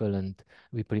of people, and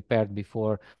we prepared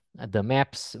before the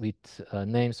maps with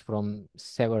names from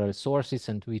several sources,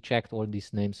 and we checked all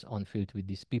these names on field with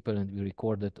these people, and we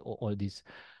recorded all these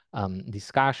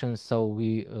discussions. So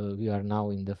we are now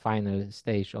in the final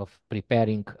stage of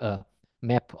preparing a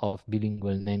map of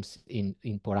bilingual names in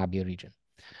Porabie region.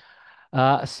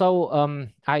 So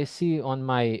I see on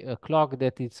my clock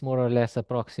that it's more or less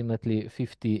approximately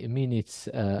 50 minutes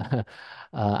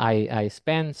I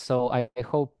spent. So I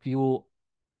hope you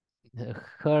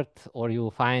heard or you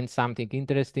find something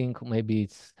interesting. Maybe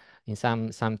it's in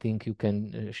something you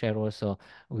can share also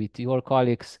with your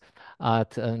colleagues.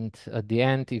 And at the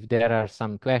end, if there are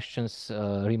some questions,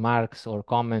 remarks or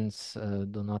comments,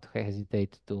 do not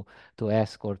hesitate to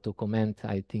ask or to comment.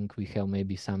 I think we have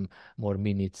maybe some more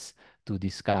minutes to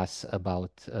discuss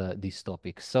about this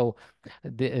topic. So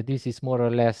this is more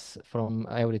or less from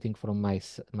everything from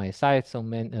my side.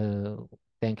 So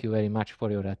thank you very much for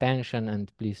your attention,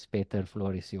 and please, Peter,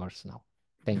 floor is yours now.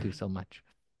 Thank you so much.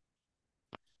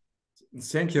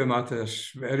 Thank you,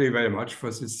 Matjaž, very, very much for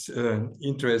this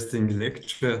interesting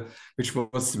lecture, which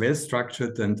was well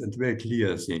structured and very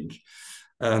clear, I think.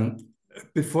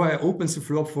 Before I open the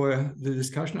floor for the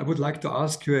discussion, I would like to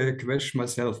ask you a question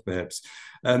myself, perhaps.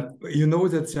 You know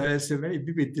that there is a very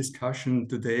vivid discussion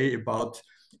today about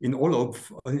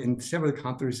in several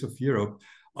countries of Europe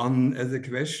on the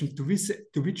question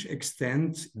to which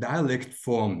extent dialect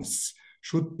forms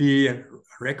should be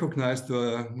recognized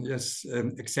or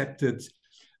accepted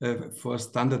for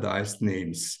standardized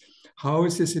names. How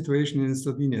is the situation in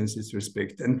Slovenia in this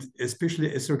respect, and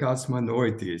especially as regards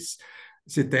minorities?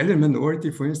 The Italian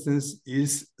minority, for instance,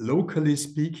 is locally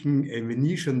speaking a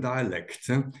Venetian dialect,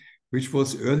 which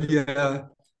was earlier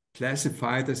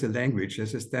classified as a language,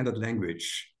 as a standard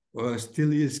language, or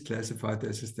still is classified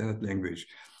as a standard language.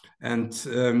 And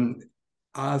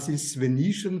are these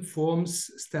Venetian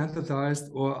forms standardized,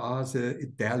 or are the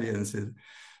Italians,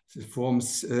 the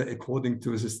forms according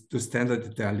to standard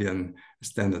Italian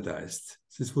standardized?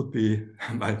 This would be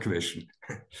my question.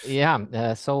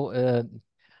 Yeah, so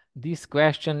this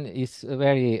question is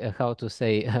very, how to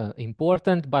say,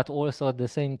 important, but also at the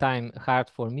same time hard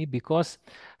for me, because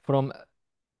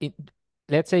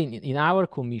let's say in our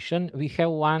commission, we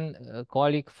have one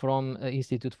colleague from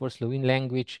Institute for Slovene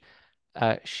Language.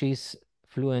 She's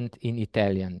fluent in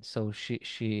Italian, so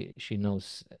she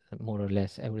knows more or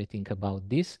less everything about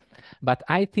this. But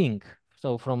I think,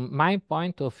 so from my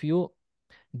point of view,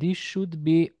 this should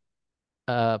be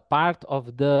part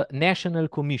of the National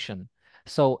Commission.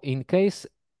 So in case,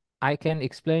 I can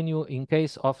explain you in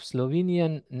case of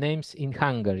Slovenian names in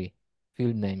Hungary,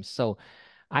 field names. So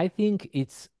I think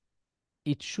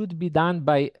it should be done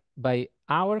by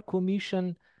our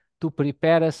commission to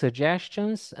prepare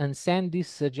suggestions and send this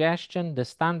suggestion, the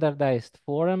standardized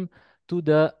form, to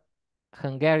the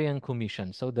Hungarian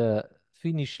commission. So the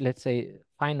Finnish, let's say,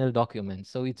 final document.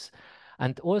 So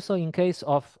and also in case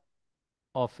of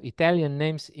Italian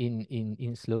names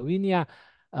in Slovenia,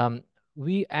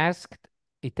 we asked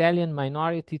Italian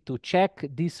minority to check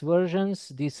these versions,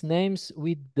 these names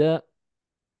with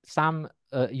some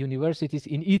universities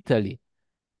in Italy.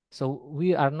 So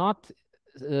we are not,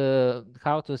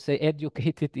 how to say,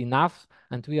 educated enough,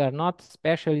 and we are not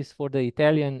specialists for the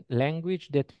Italian language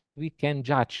that we can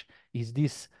judge, is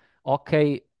this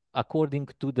okay according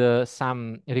to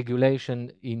some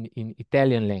regulation in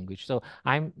Italian language. So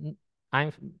I'm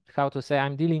how to say,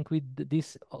 I'm dealing with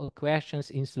these questions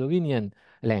in Slovenian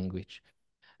language.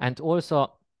 And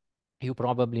also, you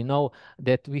probably know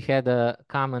that we had a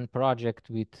common project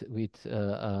with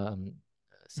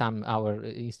our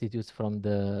institutes from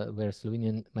where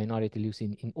Slovenian minority lives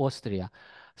in Austria.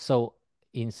 So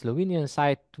in Slovenian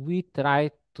side, we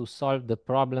try to solve the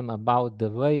problem about the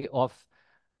way of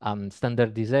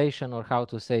standardization, or how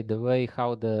to say, the way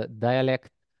how the dialect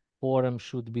forum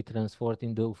should be transformed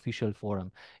in the official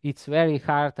forum. It's very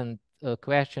hard and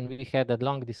question. We had a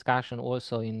long discussion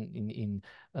also in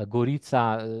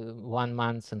Gorica 1.5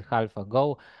 months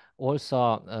ago.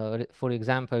 Also, for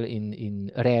example,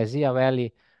 in Rezija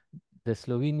Valley, the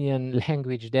Slovenian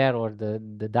language there, or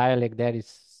the dialect there,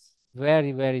 is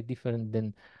very, very different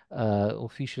than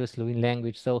official Slovene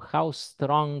language. So how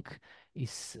strong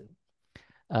is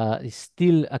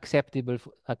still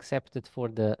accepted for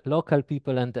the local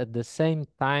people, and at the same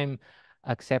time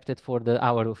accepted for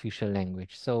our official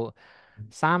language. So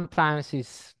sometimes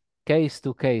it's case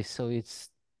to case. So it's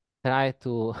try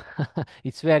to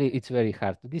it's very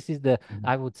hard. This is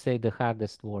I would say, the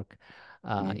hardest work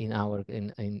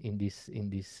in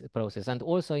this process. And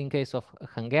also in case of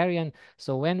Hungarian,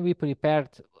 so when we prepared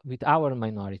with our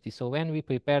minority, so when we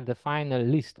prepared the final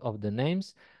list of the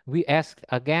names, we asked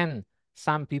again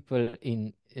some people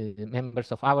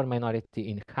members of our minority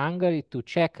in Hungary to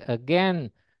check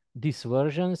again these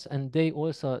versions, and they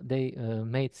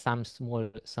made some small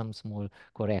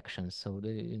corrections. So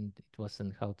it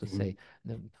wasn't, how to say,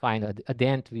 at the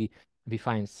end we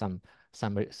find some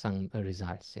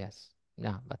results. Yes.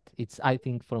 Yeah, but it's, I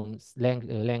think, from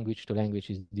language to language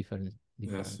is different.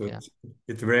 Yes, so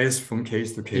it varies from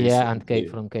case to case. Yeah, and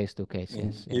from case to case.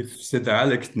 Yes. If the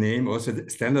dialect name or the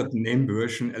standard name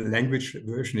version, a language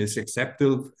version, is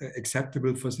acceptable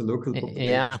for the local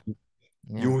population,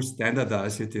 you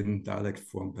standardize it in dialect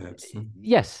form, perhaps.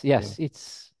 Yes.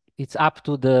 It's up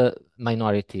to the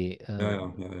minority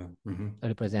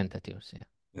representatives. Yeah.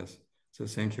 Yes. So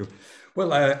thank you.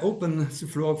 Well, I open the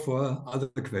floor for other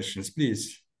questions,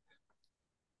 please.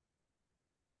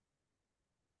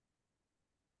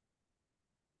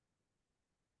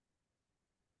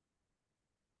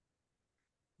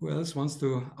 Who else wants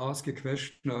to ask a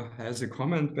question or has a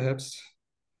comment, perhaps?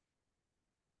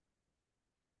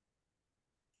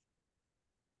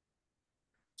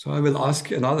 So I will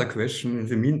ask another question in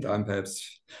the meantime,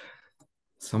 perhaps.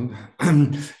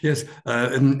 Yes,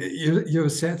 you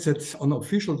said that on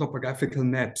official topographical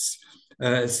maps,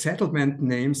 settlement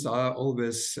names are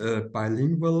always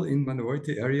bilingual in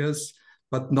minority areas,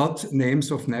 but not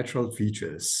names of natural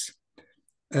features.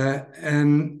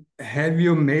 And have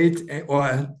you made,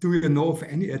 or do you know of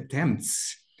any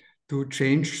attempts to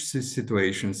change this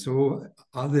situation? So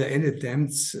are there any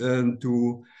attempts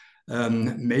to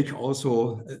make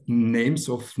also names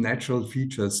of natural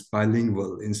features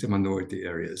bilingual in the minority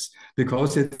areas?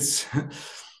 Because it's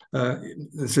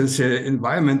the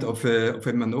environment of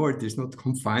a minority is not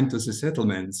confined to the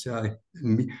settlements.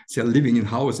 They're living in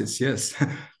houses, yes,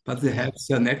 but they have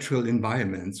their natural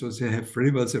environment. So they have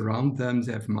rivers around them,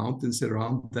 they have mountains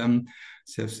around them,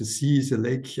 they have the sea, the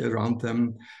lake around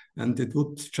them, and it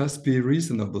would just be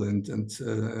reasonable and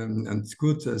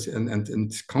good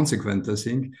and consequent, I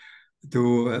think,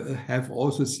 to have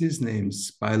also these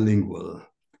names bilingual.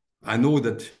 I know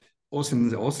that also in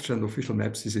the Austrian official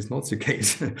maps, this is not the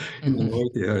case in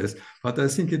minority areas, but I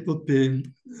think it would be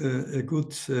a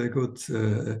good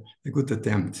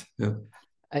attempt. Yeah.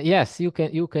 Yes, you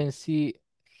can see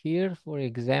here, for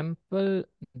example,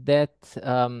 that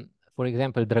for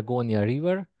example, Dragonia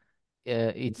River,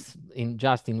 it's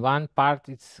just in one part,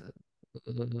 it's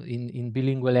in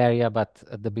bilingual area, but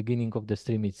at the beginning of the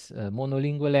stream it's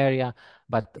monolingual area.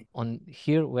 But on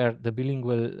here, where the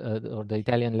bilingual or the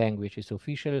Italian language is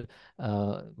official,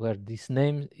 where this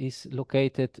name is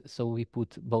located, so we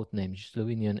put both names,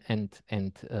 Slovenian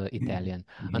and Italian.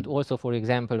 And also, for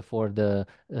example, for the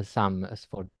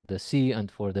for the sea and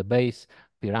for the bays,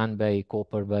 Piran Bay,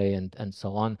 Copper Bay, and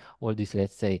so on, all these,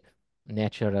 let's say,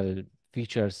 natural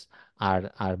features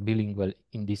are bilingual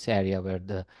in this area where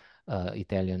the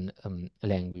Italian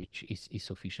language is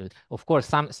official. Of course,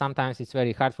 sometimes it's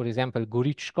very hard. For example,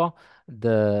 Goričko,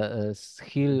 the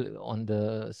hill on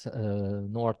the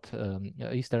north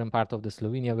eastern part of the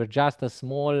Slovenia, where just a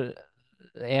small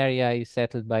area is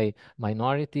settled by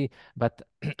minority. But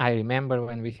I remember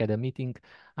when we had a meeting,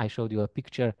 I showed you a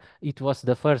picture. It was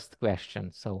the first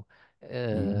question. So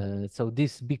so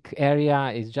this big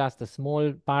area is just a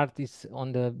small part is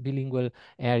on the bilingual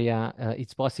area.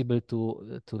 It's possible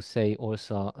to say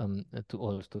also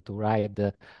to write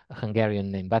the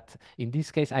Hungarian name, but in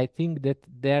this case I think that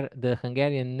the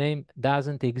Hungarian name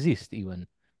doesn't exist even.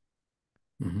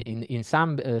 In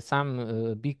some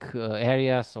big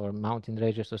areas or mountain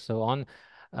ranges or so on.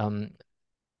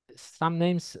 some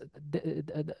names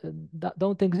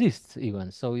don't exist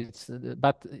even. So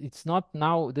but it's not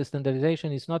now, the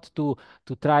standardization is not to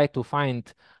try to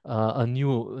find a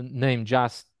new name,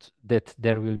 just that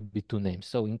there will be two names.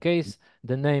 So in case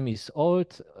the name is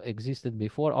old, existed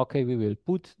before, okay, we will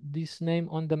put this name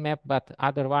on the map, but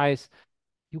otherwise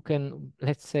you can,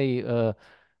 let's say,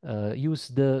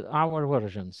 use our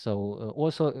version. So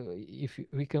also, if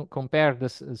we can compare the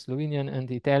Slovenian and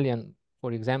the Italian,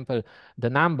 for example, the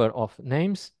number of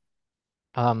names,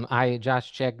 I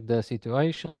just checked the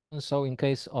situation. So in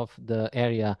case of the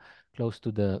area close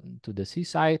to the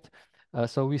seaside,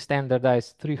 so we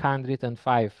standardized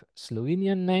 305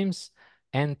 Slovenian names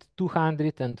and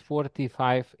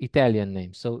 245 Italian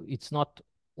names. So it's not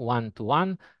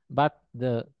 1-to-1, but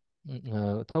the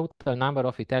total number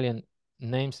of Italian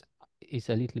names is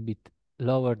a little bit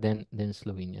lower than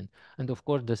Slovenian. And of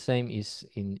course, the same is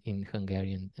in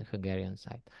Hungarian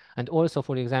side. And also,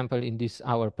 for example, in this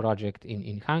our project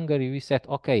in Hungary, we said,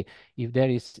 okay, if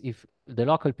the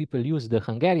local people use the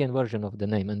Hungarian version of the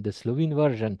name and the Slovene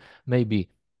version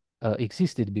maybe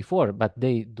existed before, but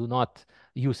they do not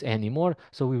use anymore,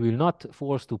 so we will not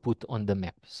force to put on the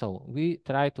map. So we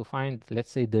try to find,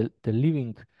 let's say, the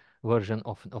living version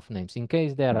of names. In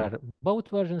case there are both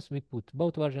versions, we put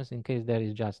both versions. In case there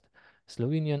is just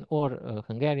Slovenian or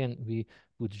Hungarian, we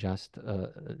put just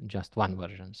one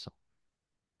version. So.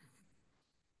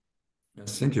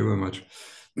 Yes, thank you very much.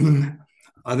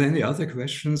 Are there any other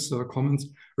questions or comments?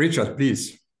 Richard,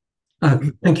 please.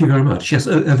 Thank you very much. Yes,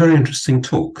 a very interesting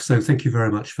talk. So thank you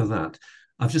very much for that.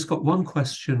 I've just got one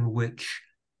question which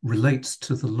relates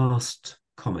to the last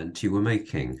comment you were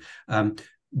making.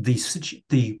 The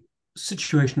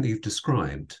situation that you've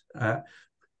described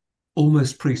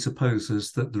almost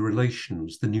presupposes that the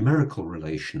relations, the numerical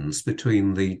relations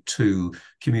between the two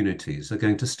communities are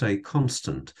going to stay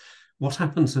constant. What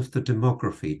happens if the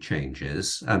demography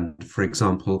changes? And for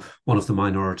example, one of the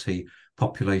minority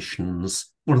populations,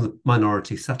 one of the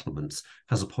minority settlements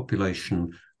has a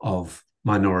population of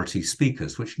minority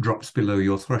speakers, which drops below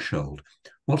your threshold.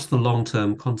 What's the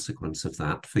long-term consequence of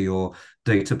that for your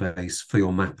database, for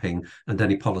your mapping, and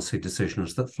any policy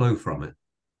decisions that flow from it?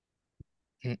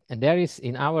 And there is,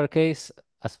 in our case,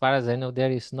 as far as I know, there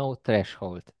is no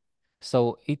threshold.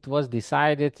 So it was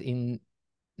decided in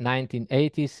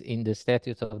 1980s in the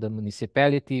statute of the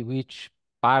municipality, which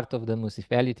part of the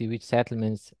municipality, which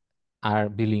settlements are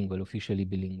bilingual, officially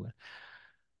bilingual.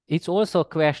 It's also a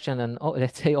question, and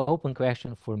let's say open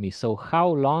question for me. So how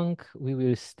long we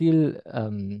will still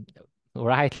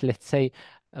write, let's say,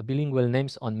 bilingual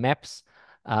names on maps?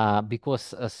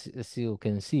 Because as you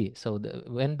can see, so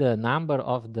when the number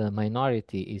of the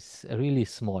minority is really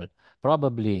small,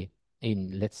 probably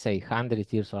in, let's say,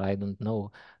 100 years, or I don't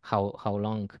know how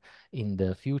long in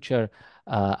the future,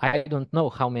 I don't know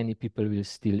how many people will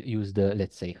still use the,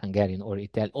 let's say, Hungarian or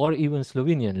Italian or even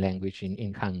Slovenian language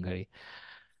in Hungary.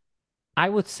 I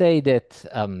would say that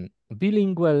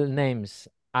bilingual names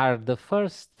are the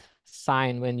first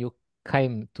sign when you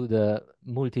came to the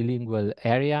multilingual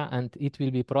area, and it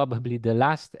will be probably the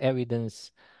last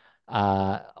evidence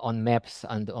on maps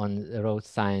and on road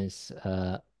signs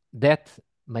that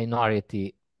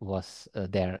minority was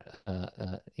there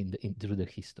through the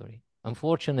history.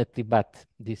 Unfortunately, but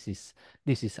this is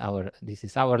our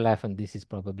life, and this is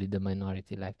probably the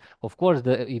minority life. Of course,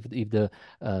 if the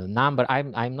number,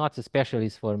 I'm not a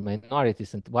specialist for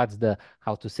minorities and what's the,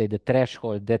 how to say, the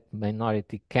threshold that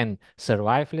minority can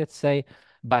survive, let's say.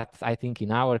 But I think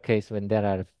in our case, when there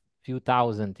are few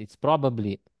thousand, it's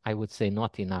probably, I would say,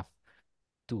 not enough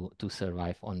to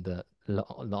survive on the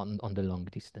long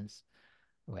distance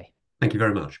way. Thank you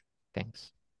very much.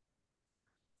 Thanks.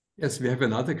 Yes, we have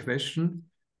another question.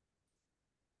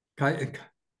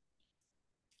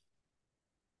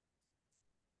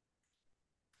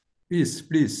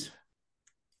 Please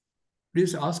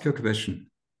ask your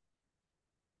question.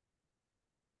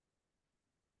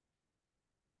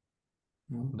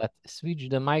 But switch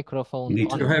the microphone. You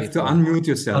have to unmute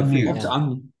yourself. Unmute. You have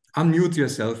to unmute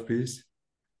yourself, please.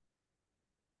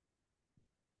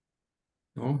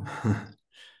 No,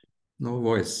 no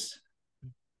voice.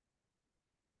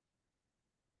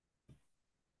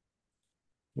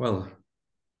 Well,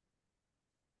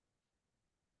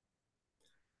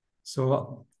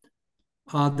 so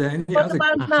are there any what other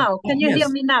about questions? now? Can you hear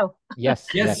me now? Yes.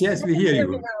 Yes, we hear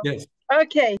you. Yes.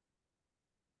 Okay.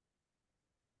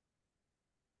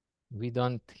 We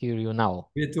don't hear you now.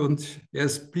 We don't.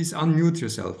 Yes, please unmute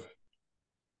yourself.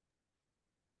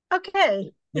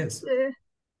 Okay. Yes.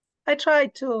 I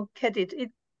tried to get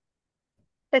it.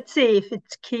 Let's see if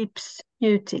it keeps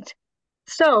muted.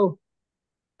 So,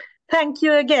 thank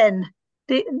you again.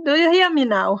 Do you hear me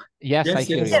now? Yes, I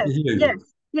hear you. we hear you.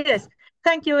 Yes.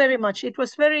 Thank you very much. It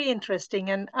was very interesting.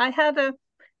 And I had a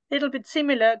little bit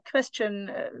similar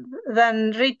question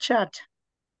than Richard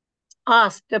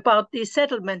asked about these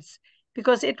settlements,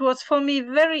 because it was for me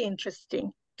very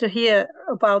interesting to hear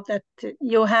about that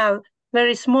you have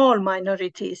very small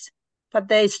minorities, but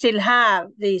they still have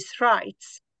these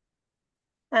rights.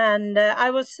 And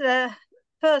I was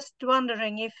first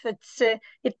wondering if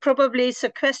it probably is a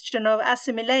question of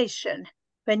assimilation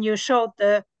when you showed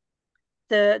the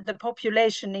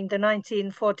population in the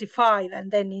 1945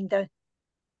 and then in the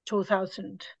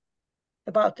 2000,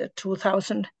 about the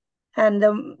 2000, and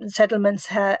the settlements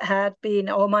had been,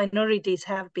 or minorities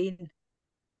have been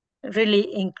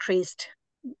really increased,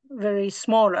 very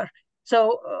smaller.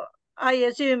 So I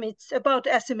assume it's about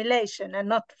assimilation and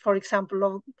not, for example,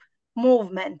 of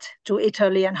movement to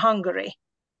Italy and Hungary.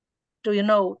 Do you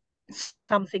know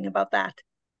something about that?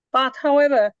 But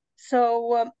however,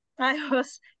 so I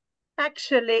was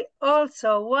actually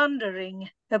also wondering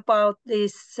about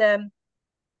this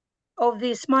of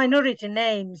these minority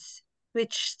names,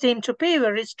 which seem to be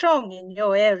very strong in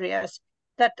your areas.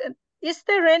 That is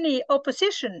there any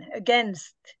opposition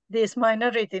against these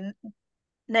minority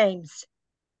names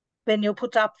when you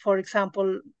put up, for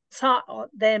example,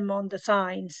 them on the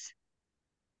signs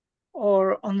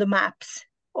or on the maps?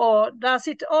 Or does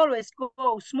it always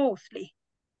go smoothly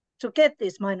to get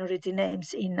these minority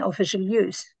names in official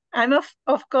use? I'm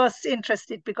of course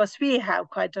interested because we have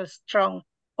quite a strong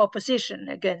opposition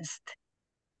against,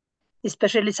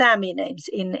 especially Sami names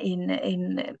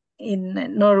in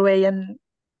Norway and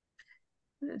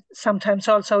sometimes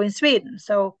also in Sweden.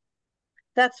 So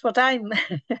that's what I'm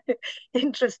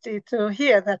interested to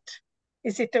hear. That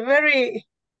is it a very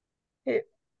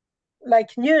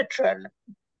like neutral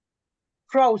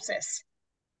process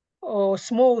or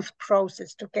smooth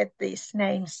process to get these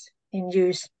names in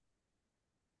use?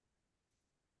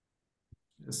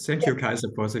 Thank you, Kaiser,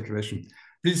 for the question.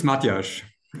 Please, Matjaž.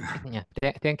 Yeah,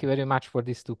 thank you very much for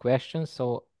these two questions.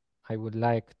 So I would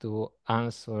like to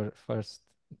answer first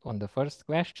on the first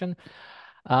question.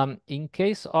 In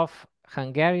case of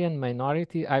Hungarian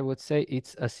minority, I would say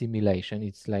it's assimilation.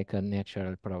 It's like a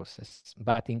natural process.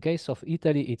 But in case of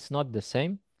Italy, it's not the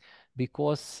same,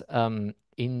 because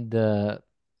in the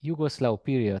Yugoslav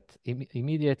period,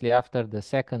 immediately after the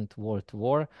Second World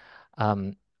War,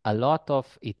 a lot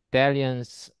of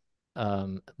Italians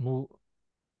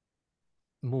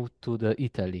moved to the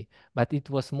Italy, but it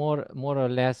was more or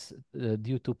less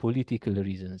due to political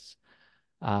reasons.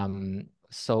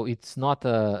 So it's not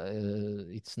the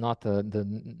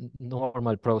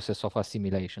normal process of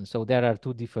assimilation. So there are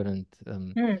two different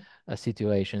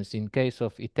situations. In case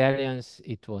of Italians,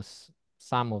 it was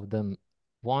some of them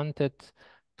wanted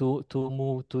to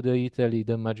move to the Italy.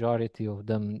 The majority of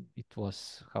them, it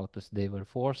was they were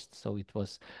forced. So it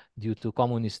was due to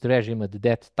communist regime at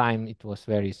that time. It was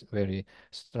very, very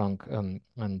strong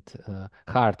and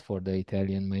hard for the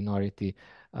Italian minority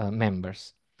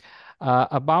members.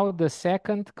 About the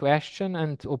second question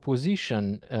and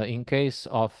opposition in case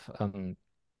of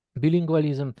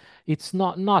bilingualism, it's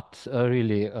not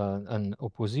really an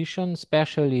opposition,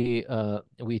 especially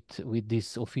with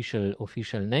these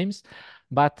official names.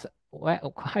 But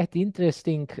quite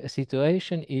interesting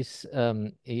situation is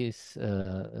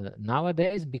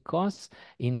nowadays, because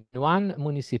in one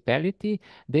municipality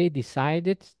they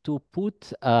decided to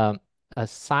put a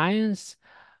signs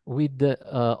with the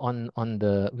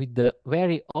with the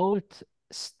very old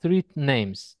street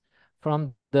names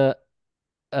from the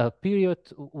period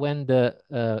when the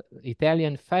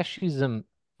Italian fascism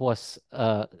was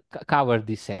covered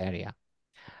this area,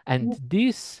 and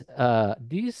this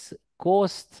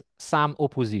caused some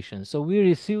opposition. So we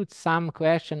received some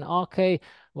question, okay,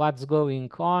 what's going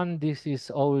on? This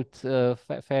is old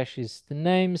fascist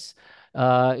names.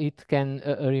 It can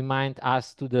remind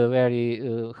us to the very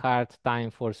hard time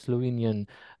for Slovenian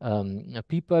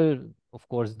people. Of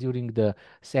course, during the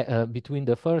between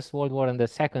the First World War and the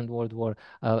Second World War,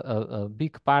 a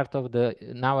big part of the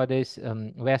nowadays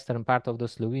western part of the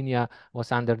Slovenia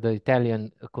was under the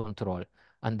Italian control.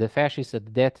 And the fascists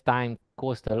at that time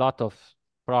caused a lot of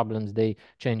problems. They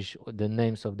changed the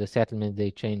names of the settlements,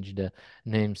 they changed the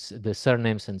names, the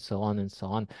surnames, and so on and so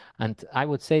on. And I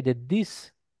would say that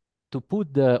this, to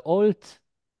put the old,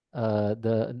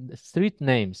 the street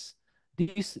names,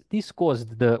 this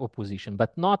caused the opposition,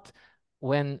 but not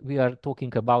when we are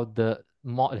talking about the,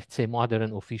 let's say,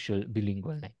 modern official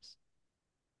bilingual names.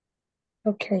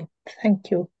 Okay,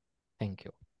 thank you. Thank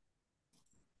you.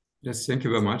 Yes, thank you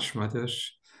very much,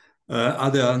 Matjaž. Are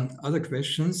there other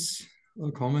questions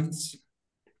or comments?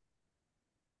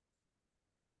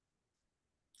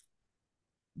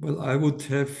 Well, I would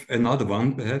have another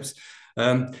one, perhaps.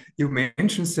 You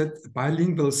mentioned that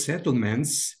bilingual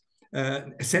settlements,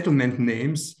 settlement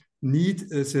names need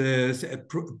the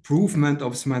improvement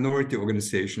of the minority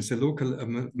organizations, the local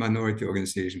minority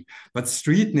organization. But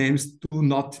street names do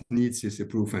not need this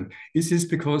improvement. Is this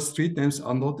because street names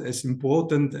are not as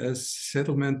important as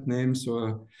settlement names,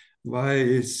 or what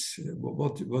is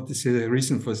the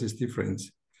reason for this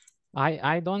difference?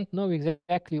 I don't know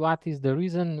exactly what is the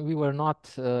reason. We were not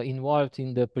involved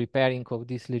in the preparing of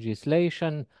this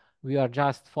legislation. We are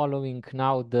just following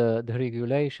now the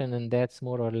regulation, and that's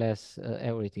more or less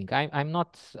everything.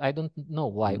 I don't know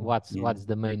why. What's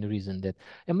the main reason that?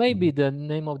 And maybe the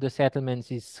name of the settlements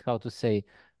is, how to say,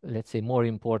 let's say, more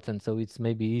important. So it's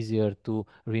maybe easier to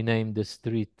rename the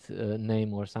street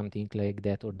name or something like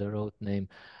that, or the road name.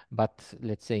 But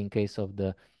let's say in case of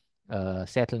the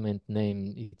settlement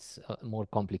name, it's more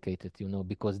complicated, you know,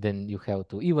 because then you have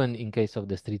to, even in case of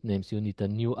the street names, you need a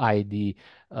new ID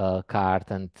card,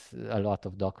 and a lot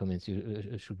of documents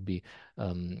should be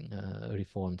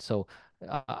reformed. So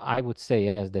I would say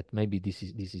yes, that maybe this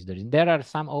is the reason. There are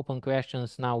some open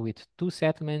questions now with two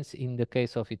settlements. In the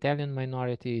case of Italian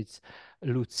minority, it's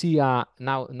Lucia.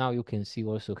 Now you can see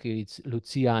also here it's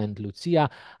Lucia and Lucia,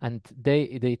 and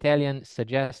the Italian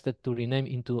suggested to rename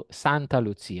into Santa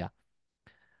Lucia.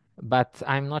 But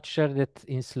I'm not sure that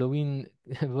in Slovene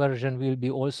version will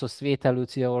be also Sveta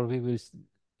Lucia, or we will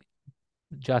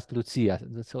just Lucia.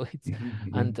 So it's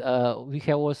and we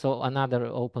have also another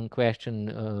open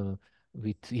question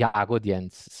with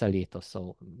Jagodian Saleto.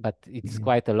 So, but it's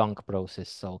quite a long process.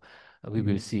 So we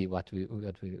will see what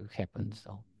will happen.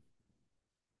 So.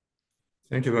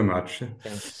 Thank you very much.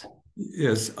 Thanks.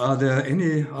 Yes. Are there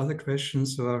any other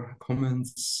questions or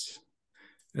comments?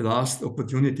 A last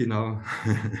opportunity now.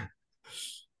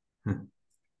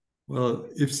 Well,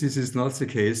 if this is not the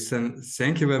case, then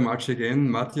thank you very much again,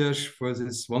 Matjaž, for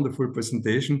this wonderful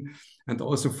presentation, and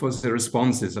also for the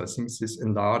responses. I think this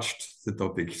enlarged the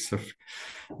topic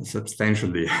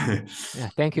substantially. Yeah,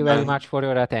 thank you very much for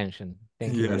your attention.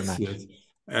 Thank you very much. Yes.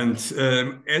 And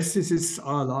as this is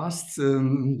our last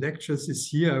lecture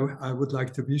this year, I would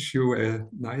like to wish you a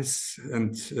nice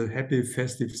and happy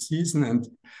festive season, and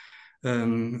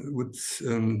would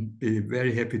be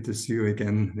very happy to see you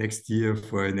again next year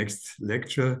for a next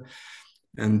lecture.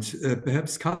 And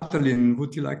perhaps, Katalin,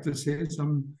 would you like to say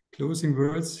some closing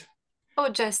words? Oh,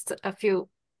 just a few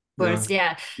words.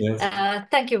 Yeah. Yes.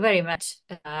 Thank you very much,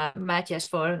 Matjaž,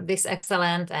 for this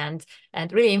excellent and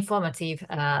really informative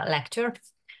lecture.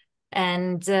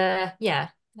 And yeah,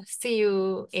 see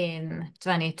you in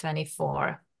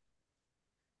 2024.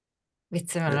 With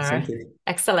similar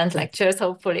excellent lectures,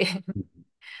 hopefully.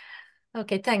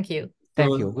 Okay, thank you.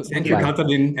 Thank you. Thank you,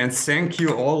 Katalin, and thank you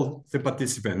all the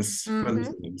participants for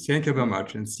listening. Thank you very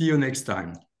much, and see you next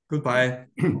time. Goodbye.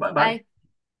 Bye-bye.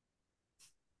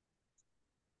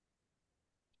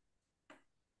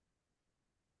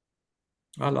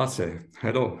 Lasse,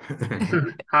 hello.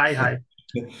 Hi.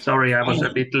 Sorry, I was a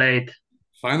bit late.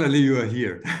 Finally, you are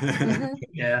here.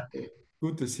 Yeah.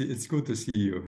 Good to see. It's good to see you.